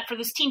do that for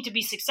this team to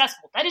be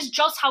successful. That is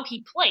just how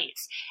he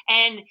plays.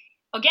 And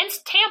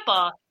against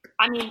Tampa,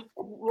 I mean,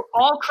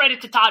 all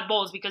credit to Todd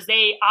Bowles because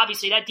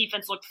obviously that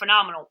defense looked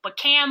phenomenal, but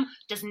Cam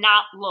does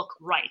not look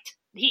right.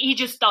 He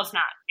just does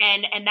not.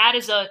 And that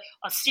is a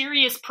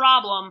serious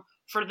problem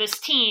for this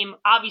team,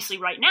 obviously,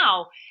 right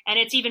now. And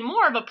it's even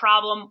more of a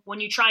problem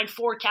when you try and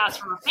forecast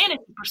from a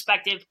fantasy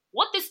perspective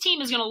what this team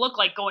is going to look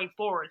like going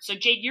forward. So,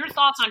 Jake, your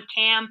thoughts on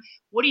Cam?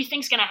 What do you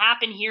think is going to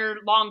happen here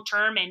long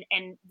term?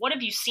 And what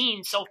have you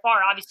seen so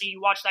far? Obviously,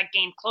 you watched that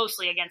game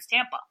closely against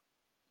Tampa.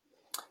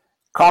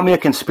 Call me a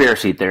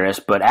conspiracy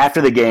theorist, but after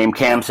the game,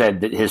 Cam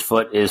said that his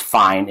foot is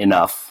fine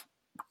enough.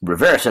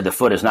 Rivera said the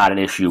foot is not an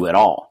issue at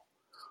all.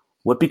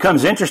 What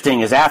becomes interesting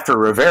is after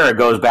Rivera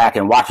goes back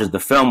and watches the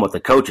film with the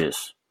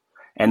coaches,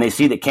 and they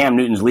see that Cam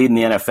Newton's leading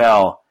the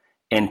NFL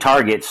in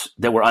targets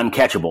that were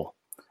uncatchable,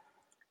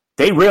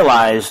 they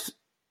realized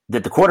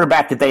that the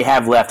quarterback that they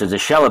have left is a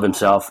shell of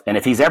himself, and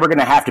if he's ever going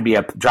to have to be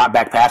a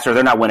drop-back passer,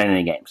 they're not winning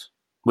any games.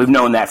 We've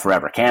known that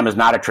forever. Cam is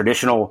not a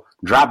traditional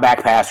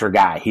drop-back passer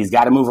guy. He's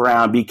got to move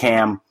around, be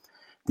Cam.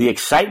 The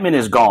excitement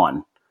is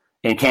gone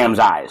in Cam's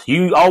eyes.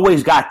 You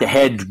always got the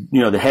head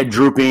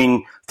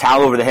drooping,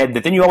 towel over the head,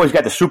 but then you always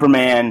got the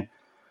Superman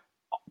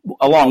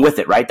along with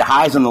it, right? The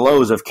highs and the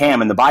lows of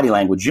Cam and the body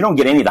language. You don't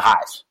get any of the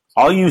highs.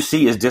 All you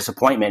see is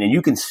disappointment, and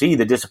you can see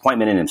the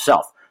disappointment in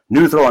himself.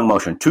 New throwing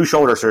motion, 2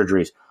 shoulder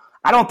surgeries.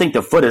 I don't think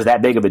the foot is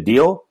that big of a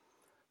deal,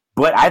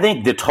 but I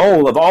think the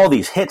toll of all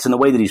these hits and the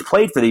way that he's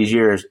played for these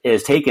years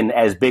is taken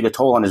as big a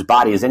toll on his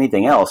body as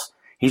anything else.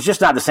 He's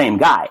just not the same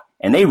guy.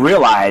 And they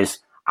realize,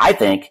 I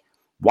think,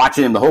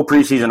 watching him the whole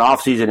preseason,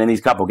 offseason, and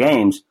these couple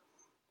games,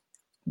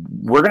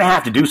 we're going to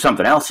have to do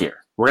something else here.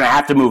 We're going to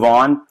have to move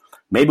on.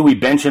 Maybe we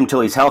bench him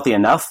till he's healthy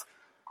enough,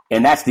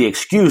 and that's the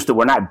excuse that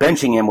we're not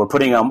benching him. We're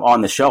putting him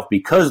on the shelf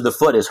because the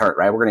foot is hurt,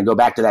 right? We're going to go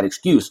back to that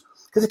excuse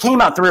because it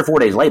came out 3 or 4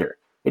 days later.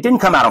 It didn't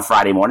come out on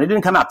Friday morning. It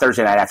didn't come out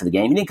Thursday night after the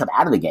game. It didn't come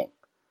out of the game.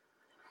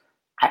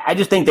 I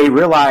just think they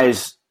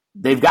realize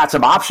they've got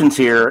some options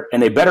here,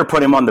 and they better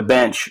put him on the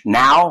bench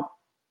now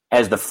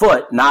as the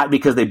foot, not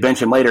because they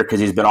bench him later because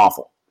he's been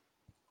awful.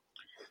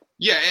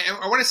 Yeah,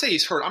 and when I say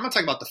he's hurt, I'm not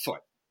talking about the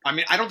foot. I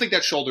mean, I don't think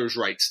that shoulder is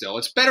right still.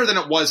 It's better than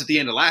it was at the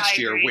end of last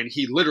year when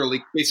he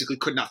literally basically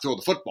could not throw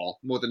the football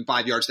more than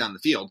 5 yards down the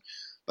field.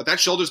 But that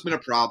shoulder's been a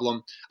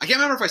problem. I can't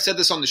remember if I said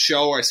this on the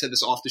show or I said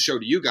this off the show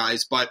to you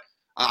guys, but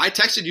I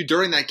texted you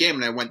during that game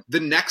and I went, the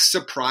next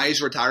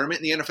surprise retirement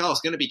in the NFL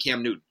is going to be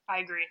Cam Newton. I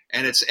agree.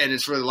 And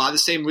it's for a lot of the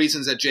same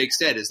reasons that Jake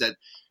said, is that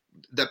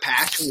the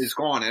passion is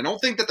gone. I don't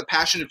think that the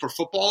passion for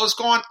football is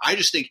gone. I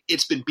just think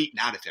it's been beaten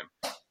out of him.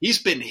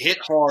 He's been hit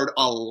hard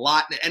a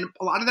lot, and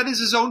a lot of that is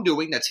his own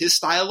doing. That's his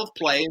style of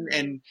play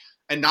and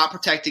not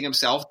protecting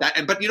himself.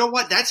 But you know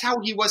what? That's how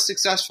he was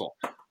successful.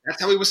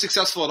 That's how he was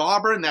successful at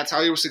Auburn. That's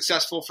how he was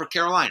successful for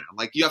Carolina.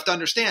 Like, you have to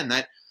understand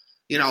that,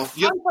 he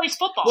plays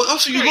football. Well,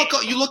 also you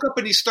look up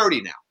and he's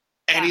 30 now.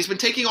 And he's been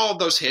taking all of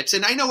those hits.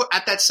 And I know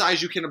at that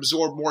size you can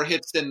absorb more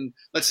hits than,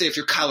 let's say, if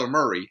you're Kyler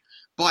Murray.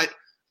 But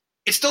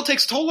it still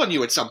takes a toll on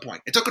you at some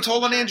point. It took a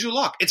toll on Andrew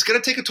Luck. It's going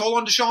to take a toll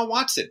on Deshaun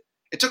Watson.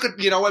 It took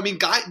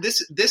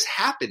this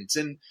happens.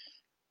 And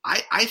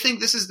I think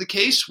this is the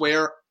case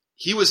where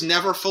he was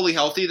never fully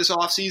healthy this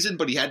offseason,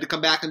 but he had to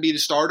come back and be the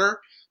starter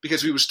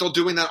because we were still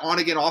doing that on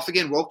again, off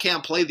again. Will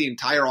Cam play the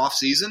entire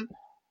offseason?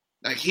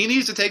 Like, he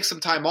needs to take some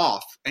time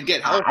off and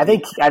get healthy.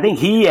 I think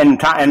he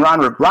and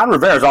Ron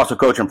Rivera is also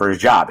coaching for his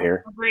job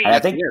here. Agreed. And I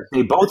think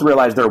they both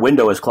realize their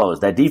window is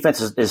closed. That defense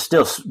is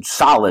still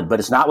solid, but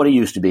it's not what it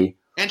used to be.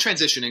 And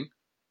transitioning.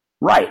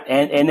 Right.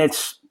 And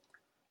it's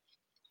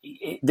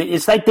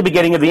like the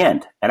beginning of the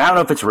end. And I don't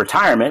know if it's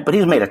retirement, but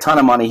he's made a ton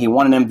of money. He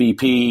won an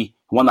MVP,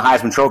 won the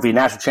Heisman Trophy,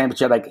 national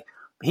championship. Like,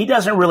 he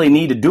doesn't really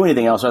need to do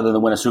anything else other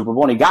than win a Super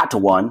Bowl. And he got to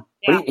one,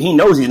 but he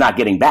knows he's not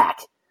getting back.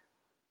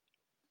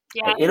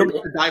 Yeah. It'll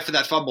die for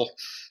that fumble.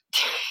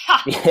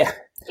 Yeah.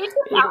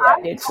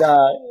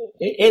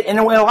 In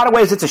a lot of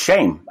ways, it's a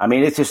shame. I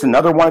mean, it's just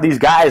another one of these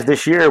guys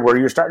this year where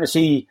you're starting to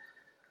see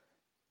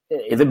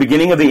the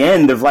beginning of the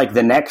end of like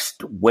the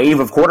next wave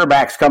of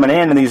quarterbacks coming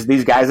in, and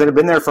these guys that have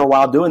been there for a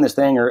while doing this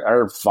thing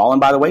are falling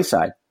by the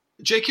wayside.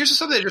 Jake, here's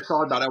something I just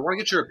thought about. I want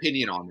to get your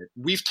opinion on it.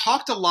 We've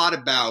talked a lot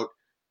about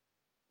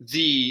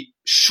the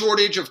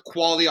shortage of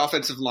quality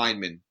offensive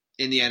linemen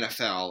in the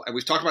NFL, and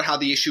we've talked about how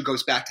the issue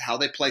goes back to how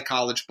they play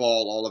college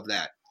ball, all of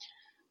that.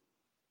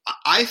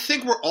 I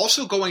think we're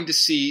also going to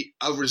see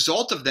a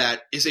result of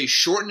that is a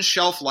shortened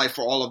shelf life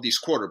for all of these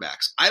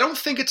quarterbacks. I don't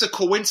think it's a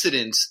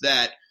coincidence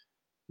that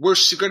we're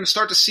going to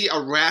start to see a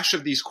rash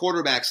of these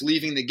quarterbacks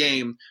leaving the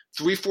game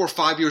 3, 4,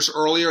 5 years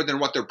earlier than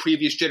what their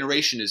previous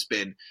generation has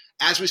been.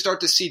 As we start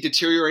to see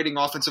deteriorating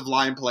offensive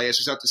line play, as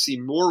we start to see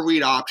more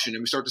read option,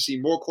 and we start to see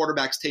more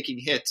quarterbacks taking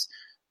hits,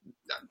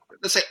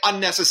 let's say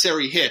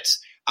unnecessary hits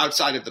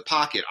outside of the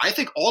pocket. I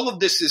think all of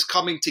this is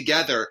coming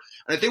together,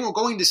 and I think we're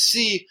going to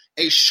see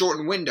a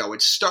shortened window.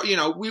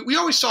 We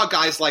always saw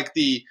guys like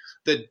the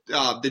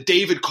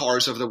David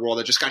Carrs of the world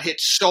that just got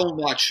hit so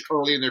much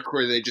early in their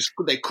career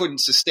they couldn't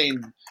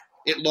sustain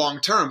it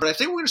long term. But I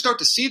think we're going to start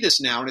to see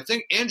this now, and I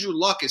think Andrew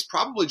Luck is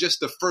probably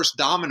just the first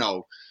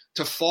domino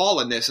to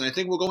fall in this. And I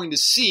think we're going to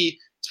see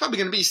it's probably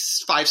going to be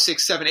 5,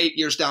 6, 7, 8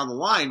 years down the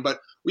line, but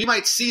we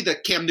might see the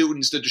Cam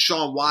Newtons, the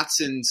Deshaun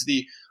Watsons,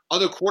 the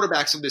other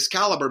quarterbacks of this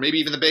caliber, maybe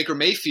even the Baker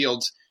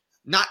Mayfields,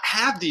 not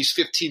have these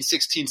 15,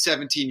 16,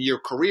 17-year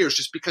careers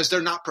just because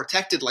they're not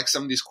protected like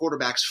some of these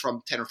quarterbacks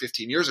from 10 or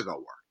 15 years ago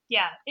were.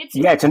 Yeah,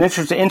 it's an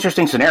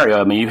interesting scenario.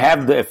 I mean, you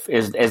have as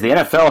the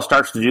NFL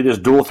starts to do this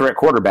dual threat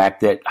quarterback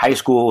that high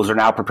schools are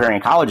now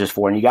preparing colleges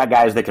for, and you got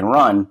guys that can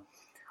run.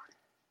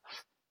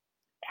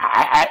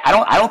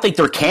 I don't think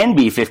there can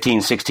be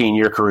 15,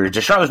 16-year careers.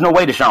 There's no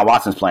way Deshaun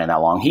Watson's playing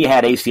that long. He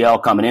had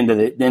ACL coming into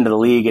the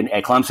league, and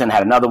at Clemson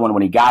had another one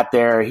when he got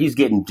there. He's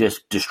getting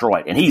just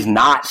destroyed, and he's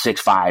not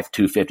 6'5",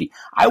 250.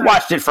 I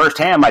watched it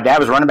firsthand. My dad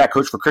was running back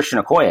coach for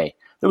Christian Okoye.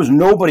 There was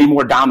nobody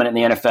more dominant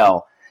in the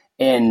NFL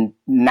in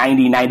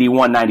 90,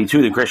 91,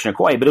 92 than Christian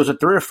Okoye, but it was a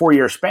 3 or 4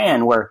 year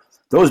span where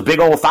those big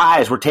old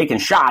thighs were taking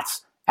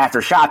shots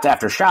after shots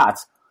after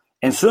shots,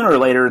 and sooner or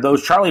later,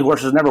 those Charlie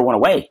horses never went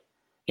away.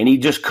 And he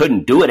just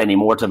couldn't do it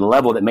anymore to the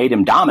level that made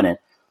him dominant.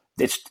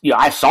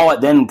 I saw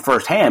it then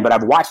firsthand, but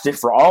I've watched it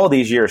for all of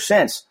these years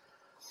since.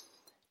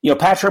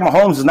 Patrick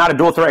Mahomes is not a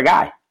dual threat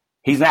guy.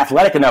 He's an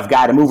athletic enough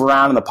guy to move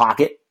around in the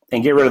pocket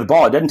and get rid of the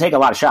ball. It doesn't take a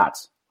lot of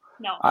shots.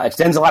 No.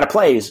 Extends a lot of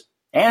plays.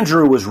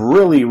 Andrew was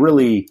really,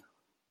 really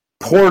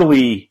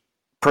poorly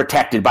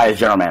protected by his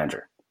general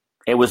manager.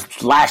 It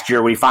was last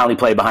year we finally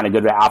played behind a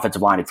good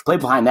offensive line. If you play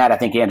behind that, I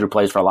think Andrew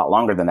plays for a lot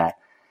longer than that.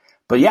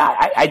 But yeah,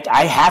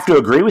 I have to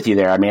agree with you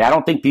there. I mean, I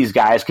don't think these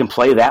guys can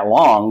play that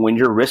long when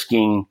you're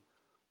risking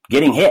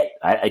getting hit.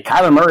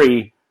 Kyler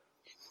Murray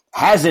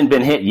hasn't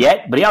been hit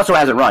yet, but he also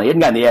hasn't run. He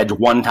hasn't gotten the edge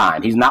one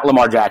time. He's not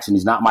Lamar Jackson.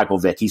 He's not Michael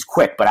Vick. He's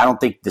quick, but I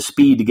don't think the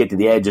speed to get to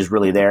the edge is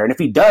really there. And if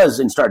he does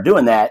and start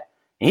doing that,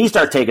 and he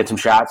starts taking some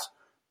shots,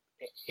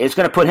 it's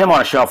going to put him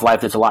on a shelf life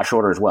that's a lot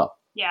shorter as well.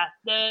 Yeah,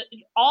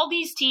 all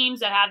these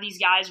teams that have these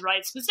guys,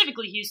 right,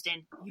 specifically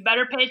Houston, you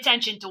better pay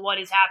attention to what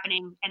is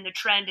happening and the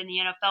trend in the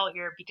NFL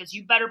here, because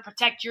you better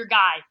protect your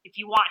guy if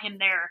you want him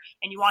there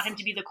and you want him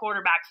to be the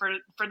quarterback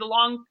for the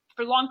long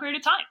period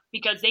of time,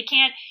 because they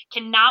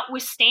cannot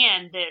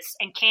withstand this.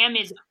 And Cam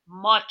is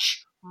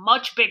much,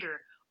 much bigger,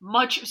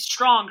 much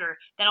stronger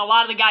than a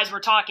lot of the guys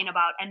we're talking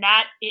about, and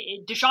that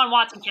Deshaun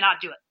Watson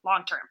cannot do it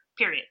long term,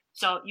 period.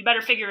 So you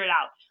better figure it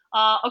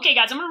out. Okay,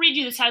 guys, I'm going to read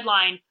you this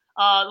headline.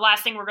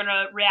 Last thing we're going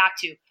to react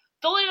to.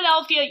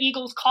 Philadelphia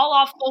Eagles call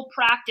off full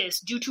practice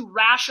due to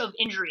rash of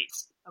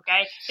injuries.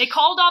 Okay, they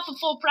called off a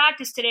full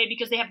practice today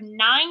because they have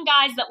 9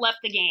 guys that left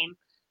the game.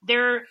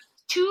 They're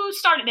 2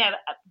 starting. They have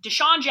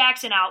Deshaun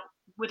Jackson out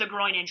with a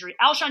groin injury,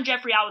 Alshon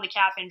Jeffrey out with a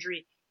calf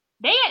injury.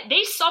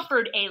 They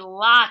suffered a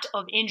lot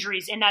of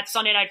injuries in that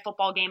Sunday Night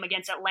Football game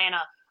against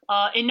Atlanta,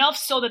 enough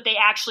so that they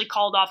actually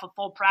called off a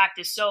full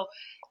practice. So,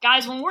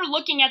 guys, when we're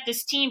looking at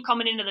this team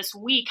coming into this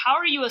week, how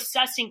are you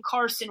assessing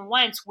Carson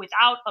Wentz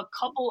without a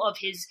couple of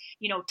his,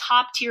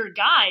 top-tier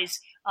guys,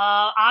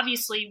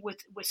 obviously with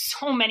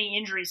so many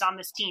injuries on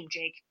this team,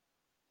 Jake?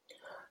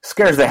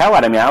 Scares the hell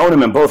out of me. I own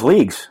him in both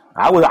leagues.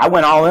 I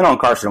went all in on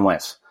Carson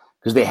Wentz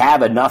because they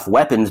have enough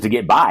weapons to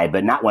get by,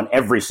 but not when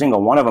every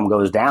single one of them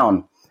goes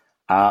down.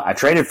 I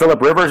traded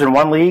Phillip Rivers in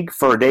one league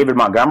for David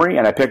Montgomery,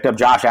 and I picked up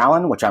Josh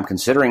Allen, which I'm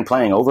considering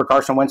playing over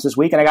Carson Wentz this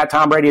week, and I got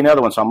Tom Brady in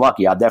another one, so I'm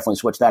lucky. I'll definitely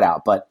switch that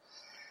out. But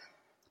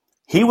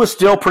he was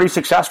still pretty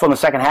successful in the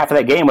second half of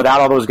that game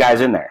without all those guys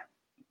in there.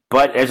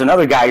 But as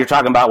another guy you're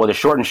talking about with a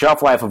shortened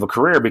shelf life of a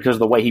career because of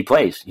the way he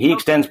plays. He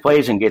extends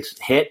plays and gets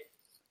hit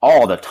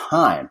all the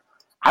time.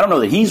 I don't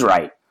know that he's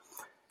right.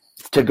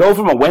 to go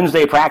from a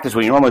Wednesday practice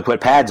where you normally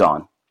put pads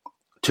on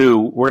to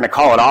we're going to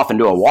call it off and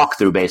do a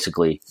walkthrough,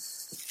 basically,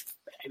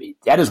 I mean,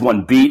 that is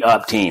one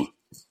beat-up team.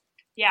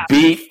 Yeah.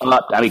 Beat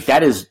up. I mean,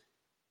 that is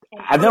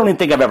 – I don't even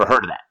think I've ever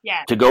heard of that.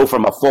 Yeah. To go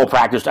from a full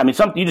practice – I mean,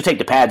 you just take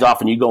the pads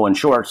off and you go in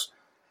shorts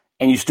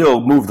and you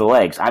still move the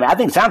legs. I mean, I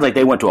think it sounds like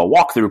they went to a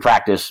walkthrough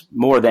practice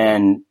more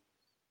than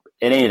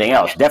anything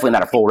else. Definitely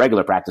not a full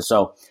regular practice.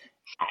 So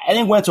I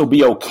think Wentz will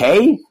be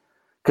okay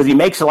because he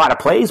makes a lot of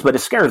plays, but it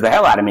scares the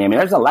hell out of me. I mean,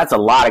 that's a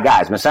lot of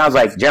guys. I mean, it sounds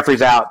like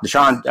Jeffrey's out,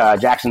 Deshaun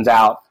Jackson's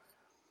out.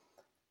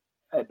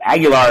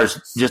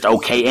 Aguilar's just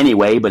okay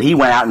anyway, but he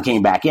went out and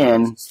came back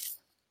in.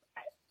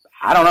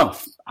 I don't know.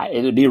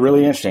 It'd be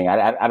really interesting.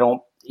 I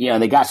don't,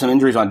 they got some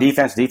injuries on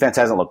defense. Defense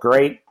hasn't looked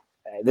great.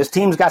 This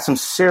team's got some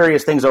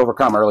serious things to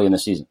overcome early in the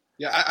season.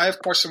 Yeah, I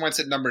have Carson Wentz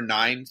at number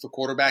 9 for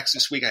quarterbacks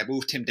this week. I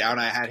moved him down.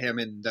 I had him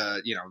in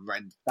the,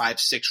 in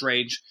 5-6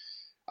 range.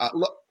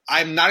 Look,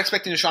 I'm not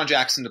expecting Deshaun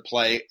Jackson to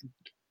play.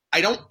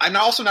 I'm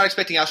also not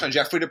expecting Alshon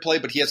Jeffrey to play,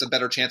 but he has a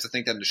better chance, I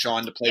think, than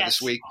Deshaun to play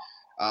this week.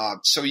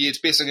 So it's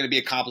basically going to be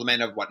a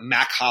complement of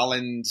Mac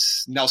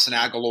Hollins, Nelson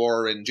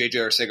Aguilar, and J.J.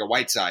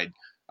 Arcega-Whiteside.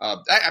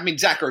 I mean,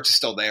 Zach Ertz is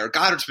still there.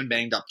 Goddard's been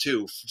banged up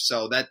too.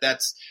 So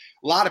that's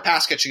a lot of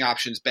pass catching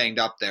options banged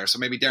up there. So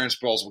maybe Darren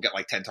Sproles will get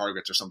 10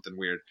 targets or something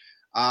weird.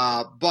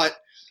 But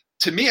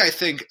to me, I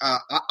think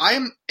I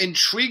am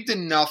intrigued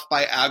enough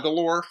by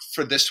Aguilar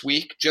for this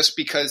week just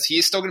because he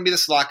is still going to be the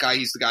slot guy.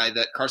 He's the guy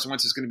that Carson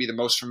Wentz is going to be the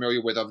most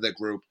familiar with of the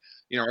group.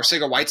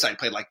 Arcega-Whiteside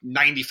played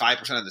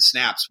 95% of the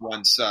snaps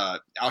once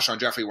Alshon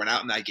Jeffrey went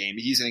out in that game.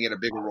 He's going to get a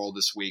bigger role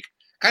this week.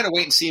 Kind of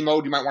wait and see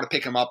mode. You might want to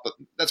pick him up, but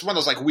that's one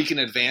of those week in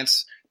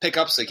advance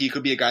pickups. He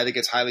could be a guy that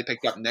gets highly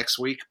picked up next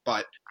week.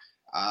 But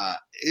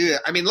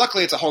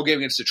luckily it's a whole game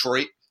against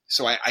Detroit,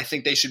 so I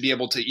think they should be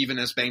able to, even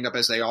as banged up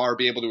as they are,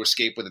 be able to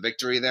escape with a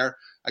victory there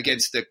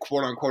against the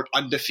quote unquote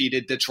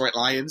undefeated Detroit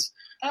Lions.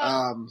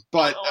 I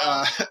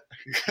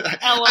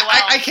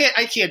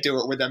can't do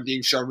it with them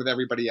being shown with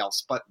everybody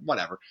else, but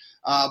whatever.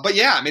 But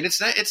yeah, I mean,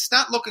 it's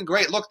not looking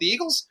great. Look, the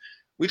Eagles,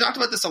 we talked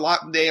about this a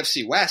lot in the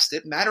AFC West.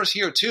 It matters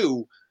here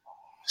too.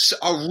 So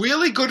a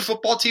really good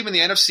football team in the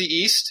NFC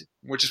East,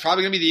 which is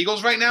probably going to be the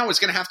Eagles right now, is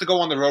going to have to go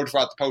on the road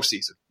throughout the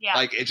postseason.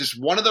 Yeah. It's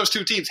just one of those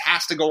two teams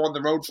has to go on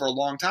the road for a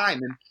long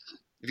time. And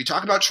if you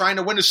talk about trying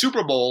to win a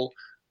Super Bowl,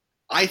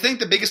 I think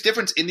the biggest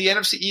difference in the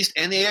NFC East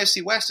and the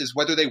AFC West is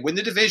whether they win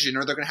the division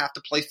or they're going to have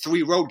to play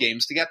 3 road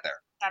games to get there.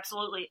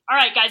 Absolutely. All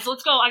right, guys,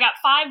 let's go. I got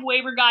 5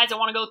 waiver guys. I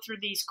want to go through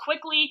these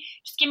quickly.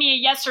 Just give me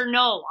a yes or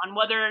no on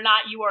whether or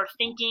not you are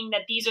thinking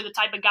that these are the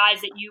type of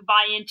guys that you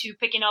buy into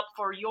picking up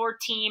for your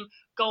team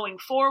going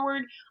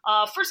forward.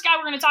 First guy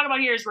we're going to talk about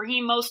here is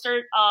Raheem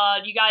Mostert.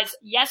 You guys,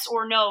 yes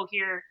or no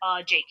here,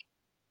 Jake?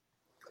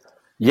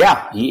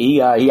 Yeah,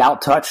 he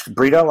out-touched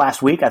Breida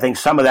last week. I think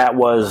some of that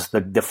was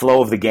the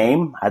flow of the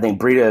game. I think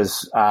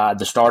Breida's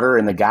the starter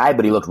and the guy,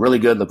 but he looked really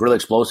good, looked really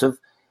explosive.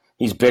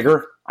 He's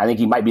bigger. I think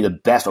he might be the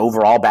best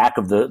overall back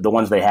of the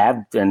ones they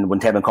have, and when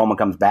Tevin Coleman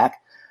comes back.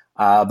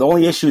 The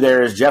only issue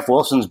there is Jeff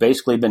Wilson's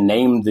basically been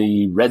named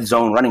the red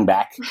zone running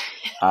back,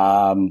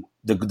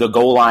 the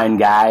goal line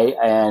guy,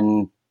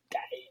 and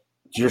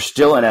you're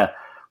still in a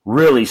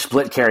really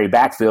split carry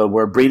backfield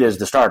where Breida is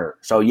the starter.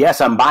 So,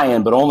 yes, I'm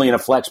buying, but only in a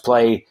flex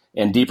play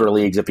in deeper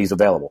leagues if he's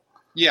available.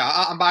 Yeah,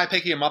 I'm buying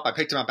picking him up. I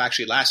picked him up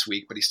actually last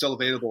week, but he's still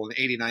available in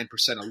 89%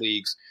 of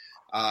leagues.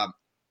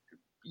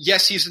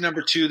 Yes, he's the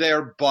number 2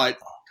 there, but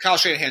Kyle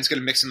Shanahan's going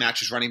to mix and match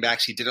his running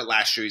backs. He did it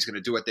last year. He's going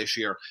to do it this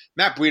year.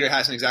 Matt Breida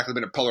hasn't exactly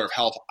been a pillar of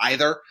health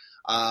either.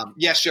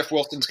 Yes, Jeff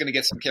Wilson's going to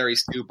get some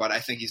carries too, but I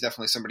think he's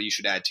definitely somebody you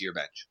should add to your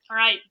bench. All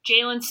right,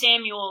 Jalen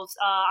Samuels,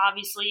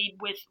 obviously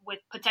with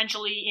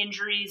potentially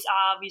injuries,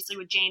 obviously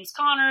with James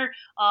Conner.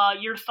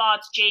 Your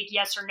thoughts, Jake,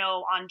 yes or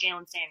no on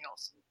Jalen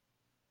Samuels?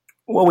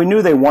 Well, we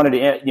knew they wanted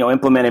to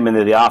implement him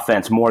into the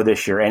offense more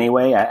this year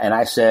anyway, and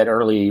I said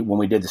early when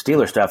we did the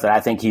Steelers stuff that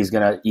I think he's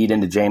going to eat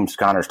into James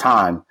Conner's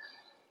time.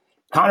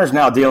 Conner's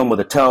now dealing with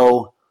a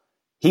toe.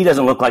 He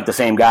doesn't look like the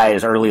same guy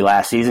as early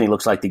last season. He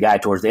looks like the guy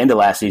towards the end of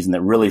last season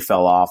that really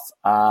fell off.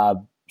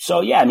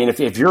 So, yeah, I mean,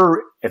 if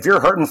you're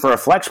hurting for a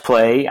flex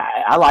play,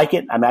 I like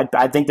it. I mean,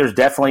 I think there's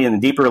definitely in the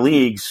deeper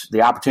leagues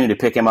the opportunity to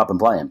pick him up and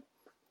play him.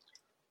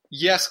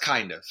 Yes,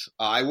 kind of.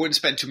 I wouldn't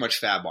spend too much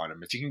fab on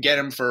him. If you can get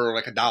him for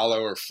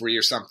 $1 or free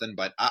or something,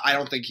 but I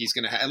don't think he's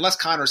going to – unless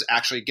Conner's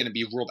actually going to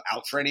be ruled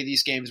out for any of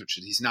these games, which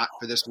he's not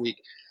for this week,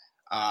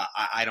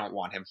 I don't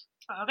want him.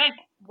 Okay.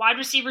 Wide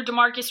receiver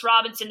Demarcus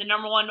Robinson, the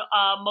number 1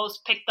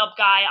 most picked up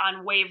guy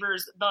on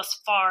waivers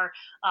thus far,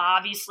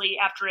 obviously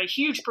after a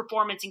huge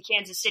performance in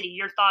Kansas City.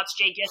 Your thoughts,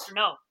 Jake, yes or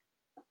no?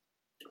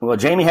 Well,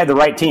 Jamie had the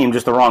right team,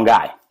 just the wrong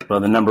guy for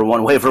the number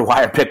 1 waiver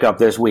wire pickup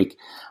this week.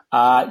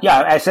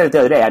 Yeah, I said it the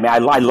other day. I mean,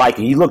 I like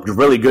it. He looked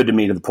really good to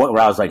me to the point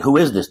where I was like, who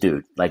is this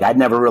dude? Like, I'd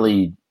never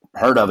really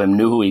heard of him,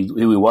 knew who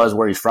he was,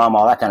 where he's from,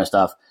 all that kind of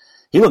stuff.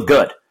 He looked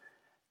good.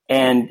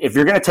 And if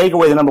you're going to take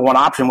away the number 1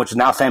 option, which is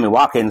now Sammy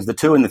Watkins, the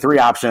 2 and the 3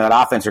 option of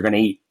that offense are going to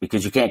eat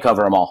because you can't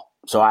cover them all.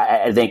 So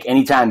I think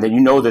anytime that you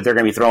know that they're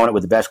going to be throwing it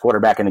with the best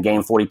quarterback in the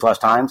game 40-plus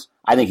times,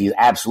 I think he's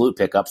absolute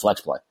pickup flex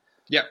play.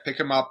 Yeah, pick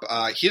him up.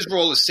 His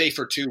role is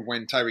safer, too,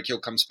 when Tyreek Hill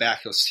comes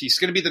back. He's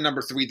going to be the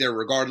number 3 there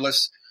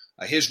regardless.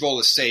 His role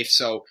is safe,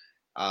 so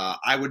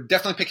I would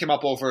definitely pick him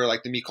up over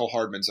like the Mecole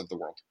Hardmans of the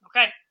world.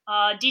 Okay.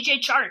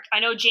 DJ Chark. I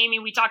know, Jamie,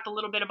 we talked a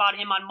little bit about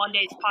him on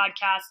Monday's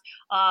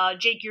podcast.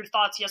 Jake, your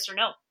thoughts, yes or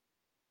no?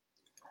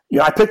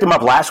 I picked him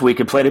up last week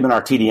and played him in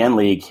our TDN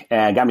league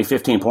and got me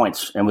 15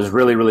 points and was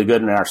really, really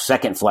good in our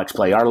second flex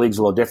play. Our league's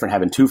a little different,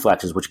 having 2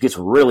 flexes, which gets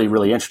really,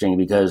 really interesting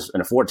because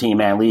in a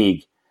 14-man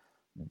league,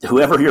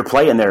 whoever you're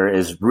playing there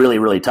is really,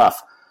 really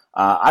tough.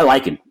 I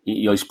like him.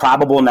 He's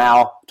probable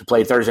now to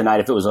play Thursday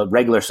night. If it was a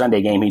regular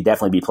Sunday game, he'd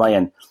definitely be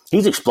playing.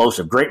 He's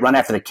explosive, great run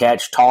after the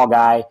catch, tall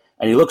guy,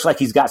 and he looks like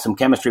he's got some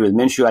chemistry with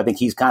Minshew. I think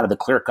he's kind of the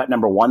clear-cut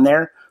number 1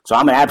 there. So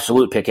I'm an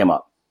absolute pick him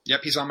up.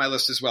 Yep, he's on my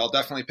list as well.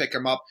 Definitely pick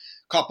him up.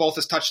 Caught both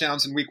his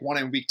touchdowns in week 1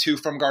 and week 2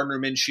 from Gardner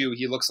Minshew.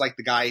 He looks like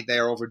the guy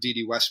there over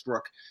D.D.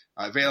 Westbrook.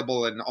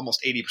 Available in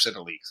almost 80%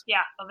 of leagues. Yeah,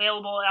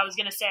 available. I was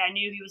going to say I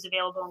knew he was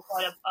available in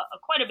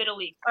quite a bit of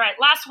leagues. All right,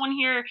 last one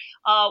here.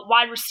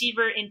 Wide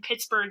receiver in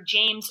Pittsburgh,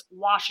 James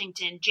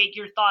Washington. Jake,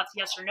 your thoughts,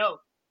 yes or no?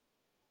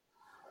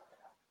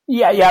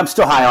 Yeah, I'm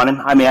still high on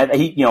him. I mean,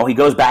 he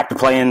goes back to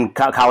playing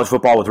college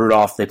football with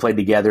Rudolph. They played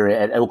together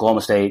at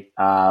Oklahoma State.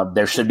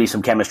 There should be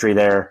some chemistry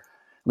there.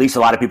 At least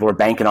a lot of people are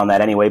banking on that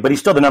anyway. But he's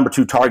still the number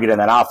 2 target in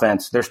that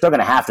offense. They're still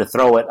going to have to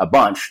throw it a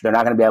bunch. They're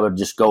not going to be able to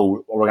just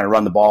go, we're going to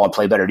run the ball and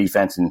play better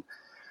defense and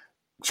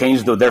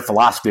change their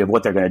philosophy of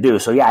what they're going to do.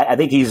 So, yeah, I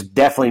think he's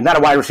definitely not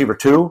a wide receiver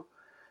 2,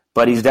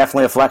 but he's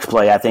definitely a flex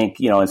play. I think,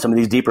 in some of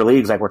these deeper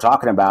leagues like we're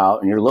talking about,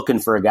 and you're looking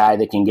for a guy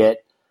that can get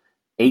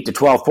 8 to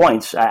 12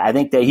 points, I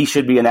think that he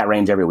should be in that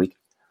range every week.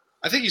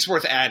 I think he's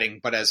worth adding,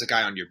 but as a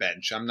guy on your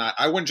bench,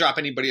 I wouldn't drop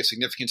anybody of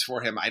significance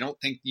for him. I don't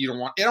think you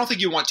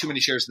want too many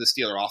shares of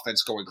the Steeler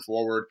offense going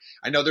forward.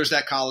 I know there's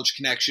that college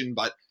connection,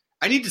 but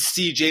I need to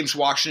see James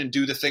Washington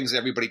do the things that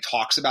everybody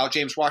talks about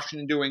James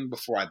Washington doing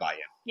before I buy in.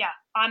 Yeah,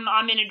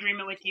 I'm in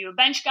agreement with you. A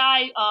bench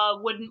guy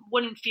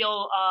wouldn't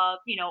feel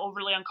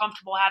overly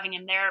uncomfortable having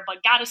him there,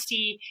 but gotta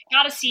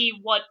see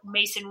what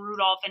Mason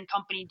Rudolph and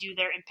company do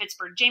there in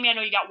Pittsburgh. Jamie, I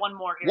know you got one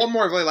more here. One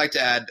more I'd really like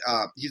to add.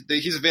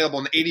 He's available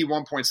in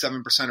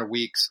 81.7%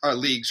 of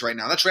leagues right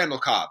now. That's Randall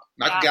Cobb.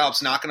 Michael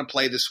Gallup's not going to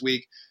play this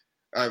week.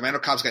 Randall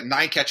Cobb's got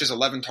 9 catches,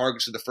 11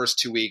 targets for the first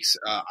 2 weeks.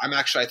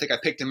 I think I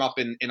picked him up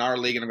in our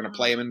league, and I'm going to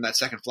play him in that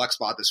second flex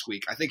spot this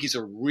week. I think he's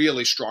a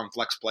really strong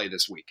flex play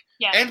this week.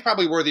 Yeah. And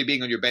probably worthy of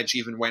being on your bench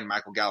even when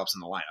Michael Gallup's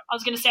in the lineup. I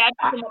was going to say, I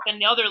picked him up in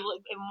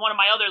one of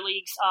my other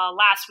leagues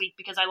last week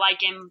because I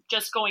like him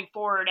just going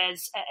forward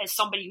as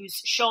somebody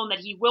who's shown that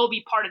he will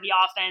be part of the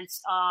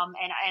offense.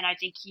 And I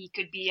think he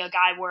could be a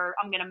guy where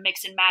I'm going to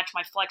mix and match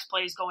my flex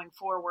plays going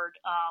forward.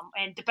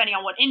 And depending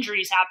on what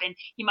injuries happen,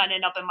 he might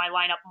end up in my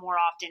lineup more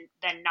often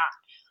than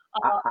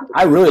not.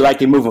 I really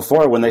like him moving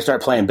forward when they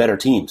start playing better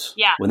teams.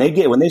 Yeah. When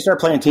they start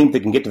playing teams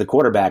that can get to the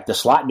quarterback, the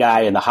slot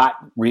guy and the hot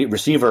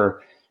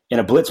receiver in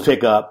a blitz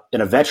pickup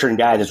and a veteran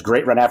guy that's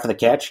great right after the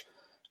catch,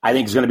 I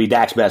think is going to be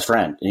Dak's best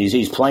friend. And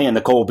he's playing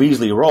the Cole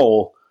Beasley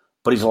role,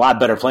 but he's a lot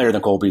better player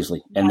than Cole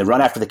Beasley. And the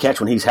run after the catch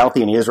when he's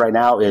healthy, and he is right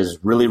now, is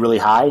really, really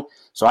high.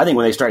 So I think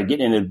when they start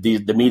getting into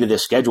the meat of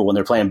this schedule, when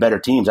they're playing better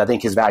teams, I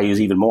think his value is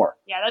even more.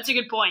 Yeah, that's a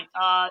good point.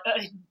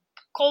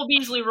 Cole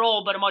Beasley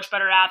role, but a much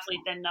better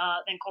athlete than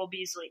Cole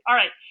Beasley. All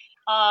right,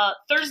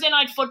 Thursday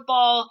Night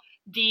Football,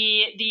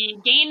 the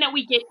game that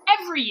we get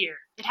every year.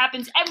 It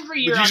happens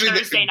every year on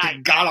Thursday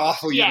night.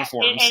 God-awful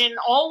uniforms. And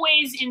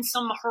always in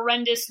some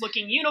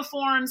horrendous-looking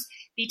uniforms.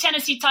 The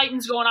Tennessee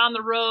Titans going on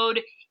the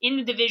road in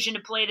the division to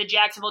play the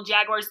Jacksonville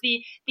Jaguars.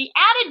 The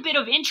added bit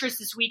of interest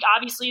this week,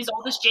 obviously, is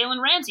all this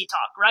Jalen Ramsey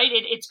talk, right?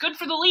 It's good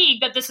for the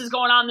league that this is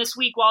going on this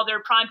week while their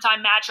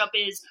primetime matchup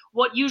is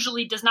what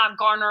usually does not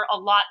garner a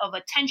lot of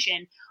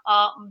attention.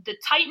 The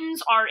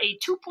Titans are a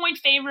 2-point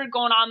favorite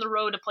going on the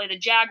road to play the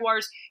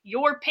Jaguars.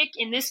 Your pick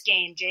in this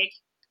game, Jake?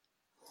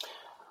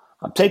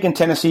 I'm taking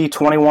Tennessee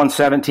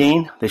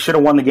 21-17. They should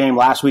have won the game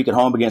last week at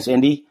home against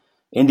Indy.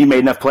 Indy made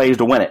enough plays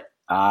to win it.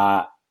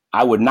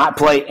 I would not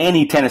play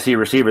any Tennessee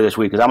receiver this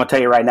week because I'm going to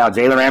tell you right now,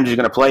 Jalen Ramsey is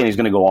going to play and he's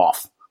going to go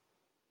off.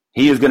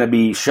 He is going to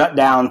be shut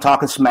down,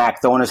 talking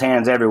smack, throwing his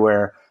hands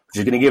everywhere, which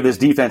is going to give this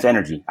defense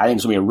energy. I think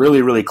it's going to be a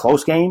really, really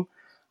close game.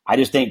 I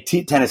just think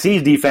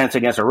Tennessee's defense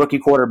against a rookie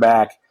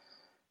quarterback,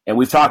 and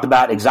we've talked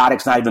about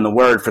exotic's not even the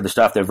word for the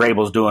stuff that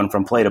Vrabel's doing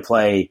from play to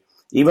play.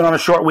 Even on a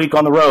short week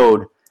on the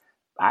road,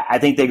 I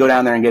think they go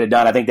down there and get it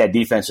done. I think that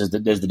defense is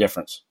the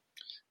difference.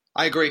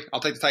 I agree.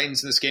 I'll take the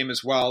Titans in this game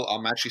as well.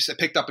 I'm actually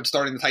picked up and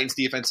starting the Titans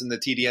defense in the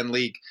TDN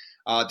league.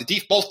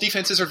 Both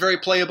defenses are very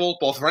playable.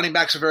 Both running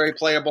backs are very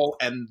playable,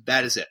 and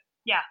that is it.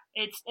 Yeah,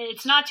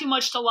 it's not too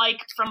much to like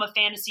from a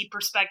fantasy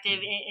perspective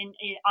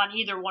on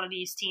either one of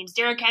these teams.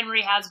 Derrick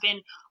Henry has been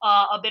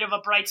a bit of a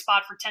bright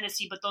spot for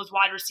Tennessee, but those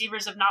wide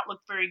receivers have not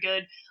looked very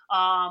good.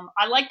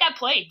 I like that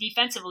play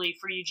defensively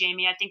for you,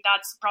 Jamie. I think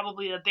that's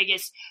probably the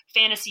biggest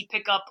fantasy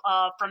pickup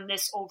from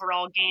this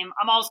overall game.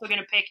 I'm also going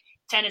to pick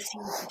Tennessee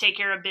to take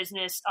care of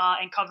business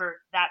and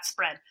cover that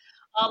spread.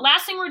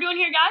 Last thing we're doing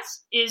here,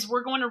 guys, is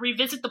we're going to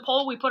revisit the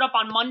poll we put up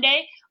on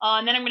Monday,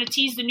 and then I'm going to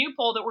tease the new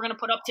poll that we're going to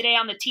put up today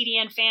on the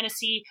TDN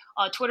Fantasy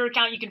Twitter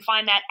account. You can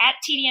find that at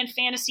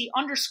TDN_Fantasy_.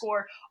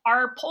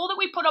 Our poll that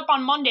we put up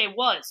on Monday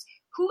was,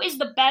 who is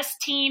the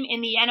best team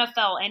in the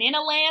NFL? And in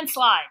a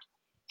landslide,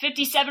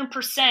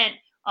 57%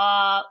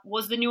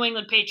 was the New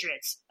England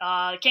Patriots.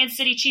 Kansas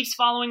City Chiefs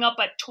following up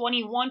at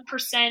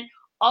 21%,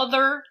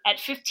 other at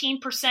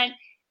 15%,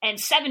 and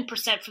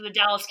 7% for the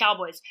Dallas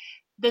Cowboys.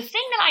 The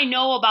thing that I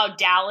know about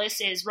Dallas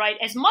is, right,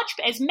 as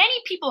many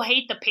people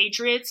hate the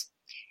Patriots,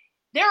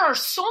 there are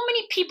so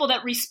many people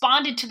that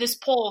responded to this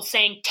poll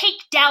saying, take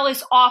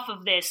Dallas off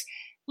of this.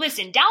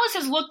 Listen, Dallas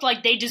has looked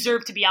like they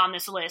deserve to be on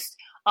this list.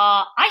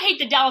 I hate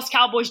the Dallas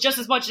Cowboys just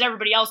as much as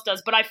everybody else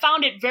does, but I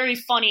found it very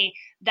funny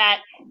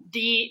that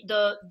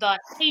the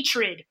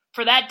hatred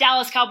for that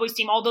Dallas Cowboys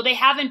team, although they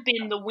haven't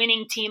been the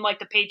winning team like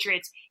the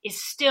Patriots,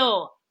 is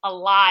still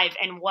alive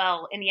and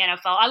well in the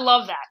NFL. I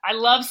love that. I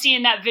love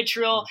seeing that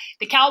vitriol.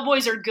 The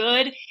Cowboys are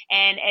good,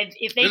 and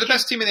if they're the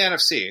best team in the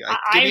NFC.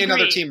 Give me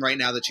another team right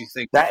now that you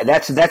think.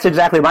 That's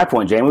exactly my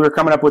point, Jamie. We were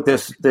coming up with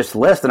this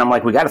list, and I'm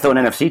like, we got to throw an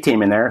NFC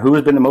team in there. Who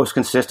has been the most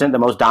consistent, the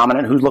most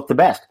dominant? Who's looked the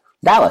best?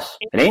 Dallas.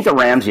 It ain't the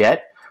Rams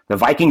yet. The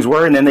Vikings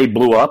were, and then they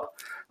blew up.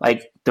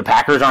 Like, the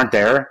Packers aren't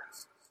there.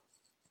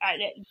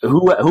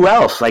 Who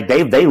else? Like,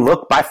 they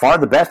look by far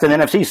the best in the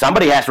NFC.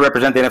 Somebody has to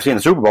represent the NFC in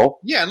the Super Bowl.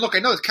 Yeah, and look, I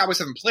know the Cowboys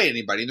haven't played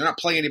anybody, and they're not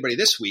playing anybody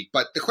this week,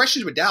 but the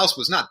question with Dallas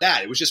was not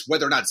that. It was just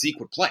whether or not Zeke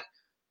would play.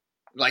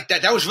 Like,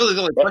 that was really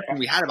the only question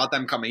we had about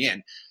them coming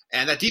in.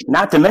 And that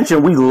not to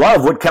mention, we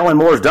love what Kellen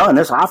Moore's done.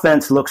 This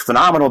offense looks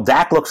phenomenal.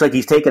 Dak looks like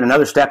he's taken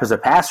another step as a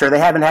passer. They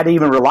haven't had to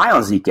even rely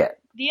on Zeke yet.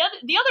 The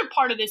other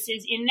part of this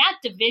is in that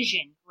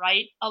division,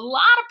 right? A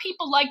lot of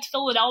people liked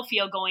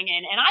Philadelphia going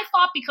in, and I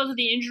thought because of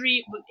the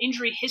injury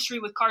history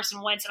with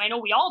Carson Wentz, and I know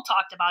we all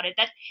talked about it,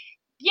 that,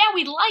 yeah,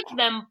 we like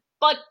them,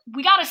 but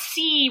we got to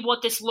see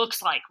what this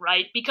looks like,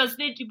 right? Because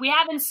we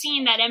haven't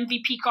seen that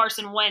MVP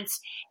Carson Wentz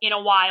in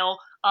a while.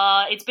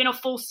 It's been a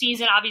full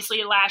season,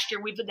 obviously, last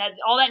year. We've had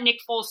all that Nick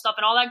Foles stuff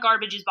and all that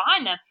garbage is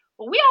behind them.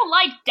 But we all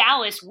like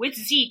Dallas with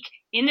Zeke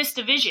in this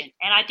division,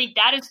 and I think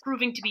that is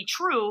proving to be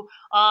true.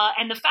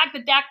 And the fact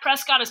that Dak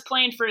Prescott is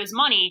playing for his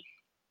money,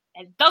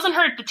 it doesn't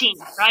hurt the team,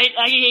 right?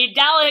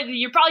 Dallas,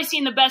 you're probably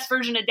seeing the best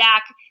version of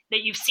Dak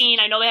that you've seen.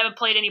 I know they haven't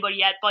played anybody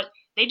yet, but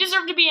they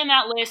deserve to be in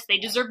that list. They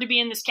deserve to be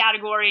in this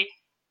category.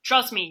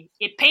 Trust me,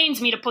 it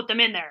pains me to put them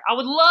in there. I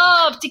would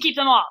love to keep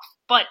them off,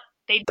 but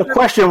the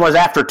question was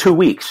after 2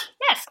 weeks.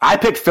 Yes. I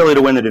picked Philly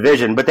to win the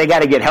division, but they got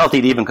to get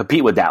healthy to even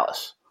compete with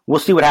Dallas. We'll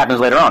see what happens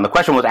later on. The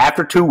question was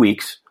after 2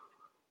 weeks,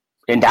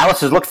 and Dallas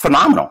has looked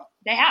phenomenal.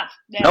 They have.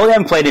 No, they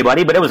haven't played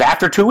anybody, but it was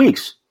after 2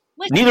 weeks.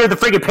 Listen, neither are the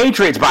friggin'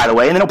 Patriots, by the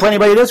way, and they don't play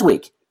anybody this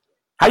week.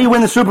 How do you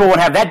win the Super Bowl and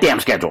have that damn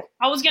schedule?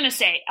 I was going to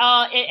say.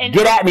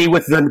 Get at me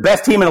with the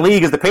best team in the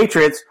league is the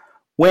Patriots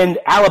when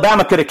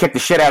Alabama could have kicked the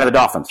shit out of the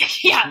Dolphins.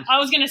 Yeah, I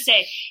was going to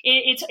say.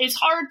 It's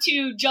hard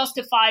to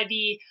justify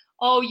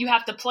you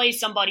have to play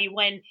somebody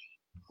when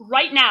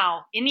right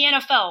now in the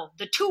NFL,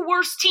 the two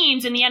worst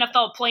teams in the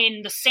NFL play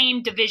in the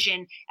same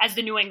division as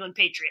the New England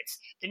Patriots,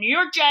 the New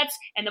York Jets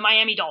and the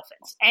Miami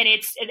Dolphins. And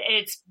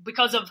it's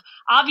because of,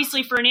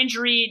 obviously, for an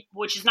injury,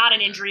 which is not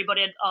an injury, but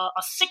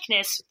a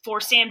sickness for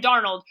Sam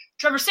Darnold,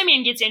 Trevor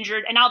Siemian gets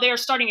injured, and now they are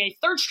starting a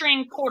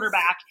third-string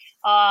quarterback.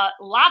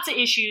 Lots of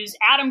issues.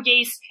 Adam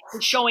Gase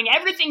is showing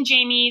everything,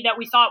 Jamie, that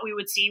we thought we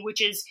would see,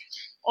 which is,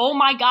 oh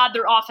my God,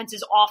 their offense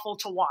is awful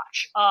to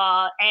watch.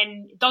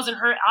 And it doesn't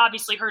hurt,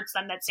 obviously hurts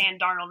them that Sam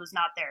Darnold is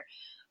not there.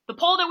 The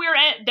poll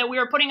that we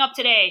are putting up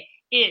today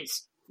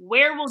is,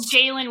 where will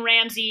Jalen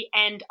Ramsey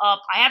end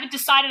up? I haven't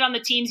decided on the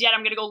teams yet. I'm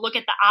going to go look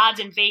at the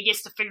odds in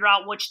Vegas to figure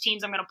out which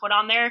teams I'm going to put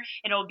on there,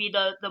 and it'll be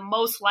the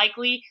most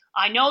likely.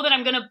 I know that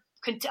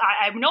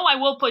I know I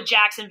will put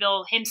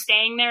Jacksonville, him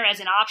staying there, as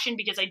an option,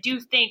 because I do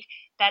think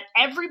that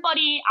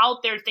everybody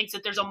out there thinks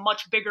that there's a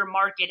much bigger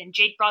market, and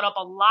Jake brought up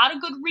a lot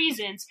of good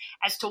reasons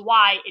as to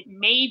why it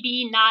may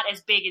be not as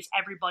big as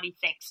everybody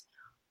thinks.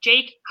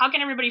 Jake, how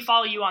can everybody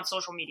follow you on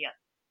social media?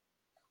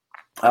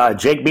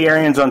 Jake B.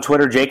 Arians on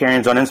Twitter, Jake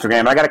Arians on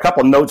Instagram. I got a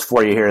couple notes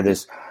for you here.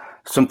 There's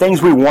some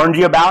things we warned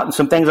you about and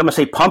some things I'm going to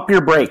say pump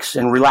your brakes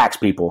and relax,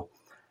 people.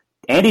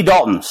 Andy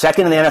Dalton,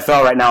 second in the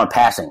NFL right now in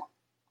passing.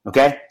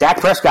 Okay? Dak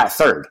Prescott,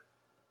 third.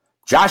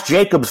 Josh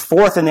Jacobs,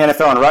 fourth in the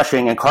NFL in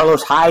rushing, and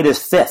Carlos Hyde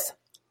is fifth.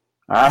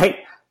 All right?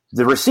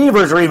 The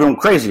receivers are even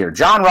crazier.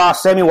 John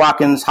Ross, Sammy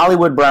Watkins,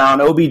 Hollywood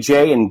Brown, OBJ,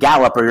 and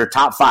Gallup are your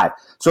top five.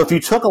 So if you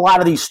took a lot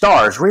of these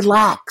stars,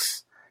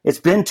 relax. It's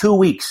been 2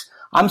 weeks.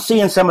 I'm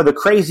seeing some of the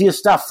craziest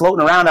stuff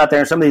floating around out there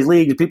in some of these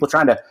leagues. People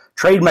trying to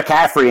trade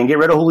McCaffrey and get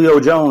rid of Julio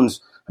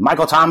Jones.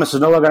 Michael Thomas is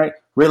no longer going to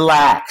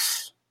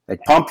relax. Like,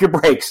 pump your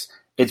brakes.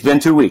 It's been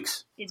 2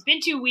 weeks. It's been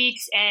 2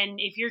 weeks, and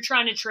if you're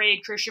trying to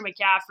trade Christian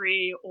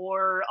McCaffrey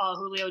or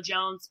Julio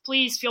Jones,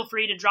 please feel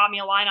free to drop me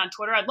a line on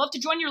Twitter. I'd love to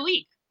join your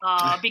league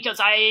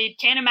because I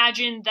can't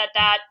imagine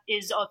that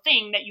is a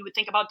thing that you would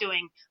think about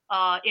doing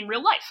in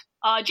real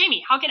life.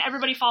 Jamie, how can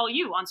everybody follow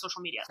you on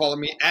social media? Follow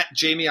me at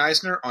Jamie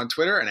Eisner on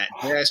Twitter and at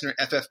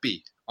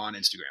JEisnerFFB on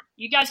Instagram.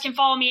 You guys can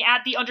follow me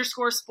at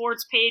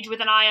 @the_sports page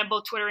with an I on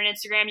both Twitter and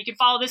Instagram. You can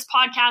follow this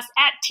podcast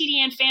at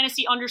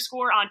TDN_Fantasy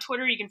on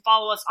Twitter. You can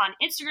follow us on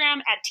Instagram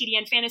at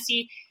TDN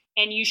Fantasy.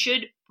 And you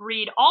should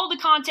read all the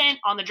content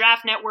on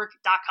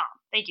thedraftnetwork.com.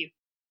 Thank you.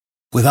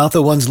 Without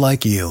the ones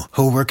like you,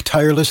 who work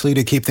tirelessly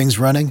to keep things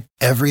running,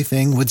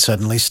 everything would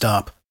suddenly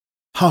stop.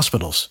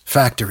 Hospitals,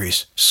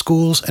 factories,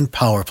 schools, and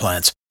power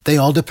plants, they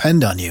all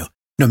depend on you.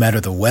 No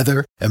matter the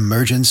weather,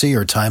 emergency,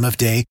 or time of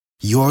day,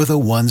 you're the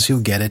ones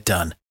who get it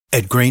done.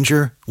 At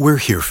Grainger, we're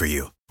here for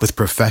you with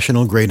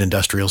professional-grade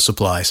industrial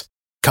supplies.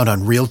 Count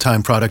on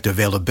real-time product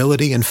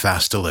availability and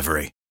fast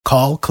delivery.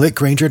 Call, click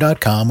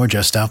Grainger.com, or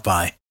just stop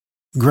by.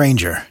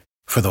 Grainger,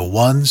 for the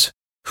ones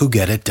who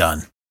get it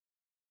done.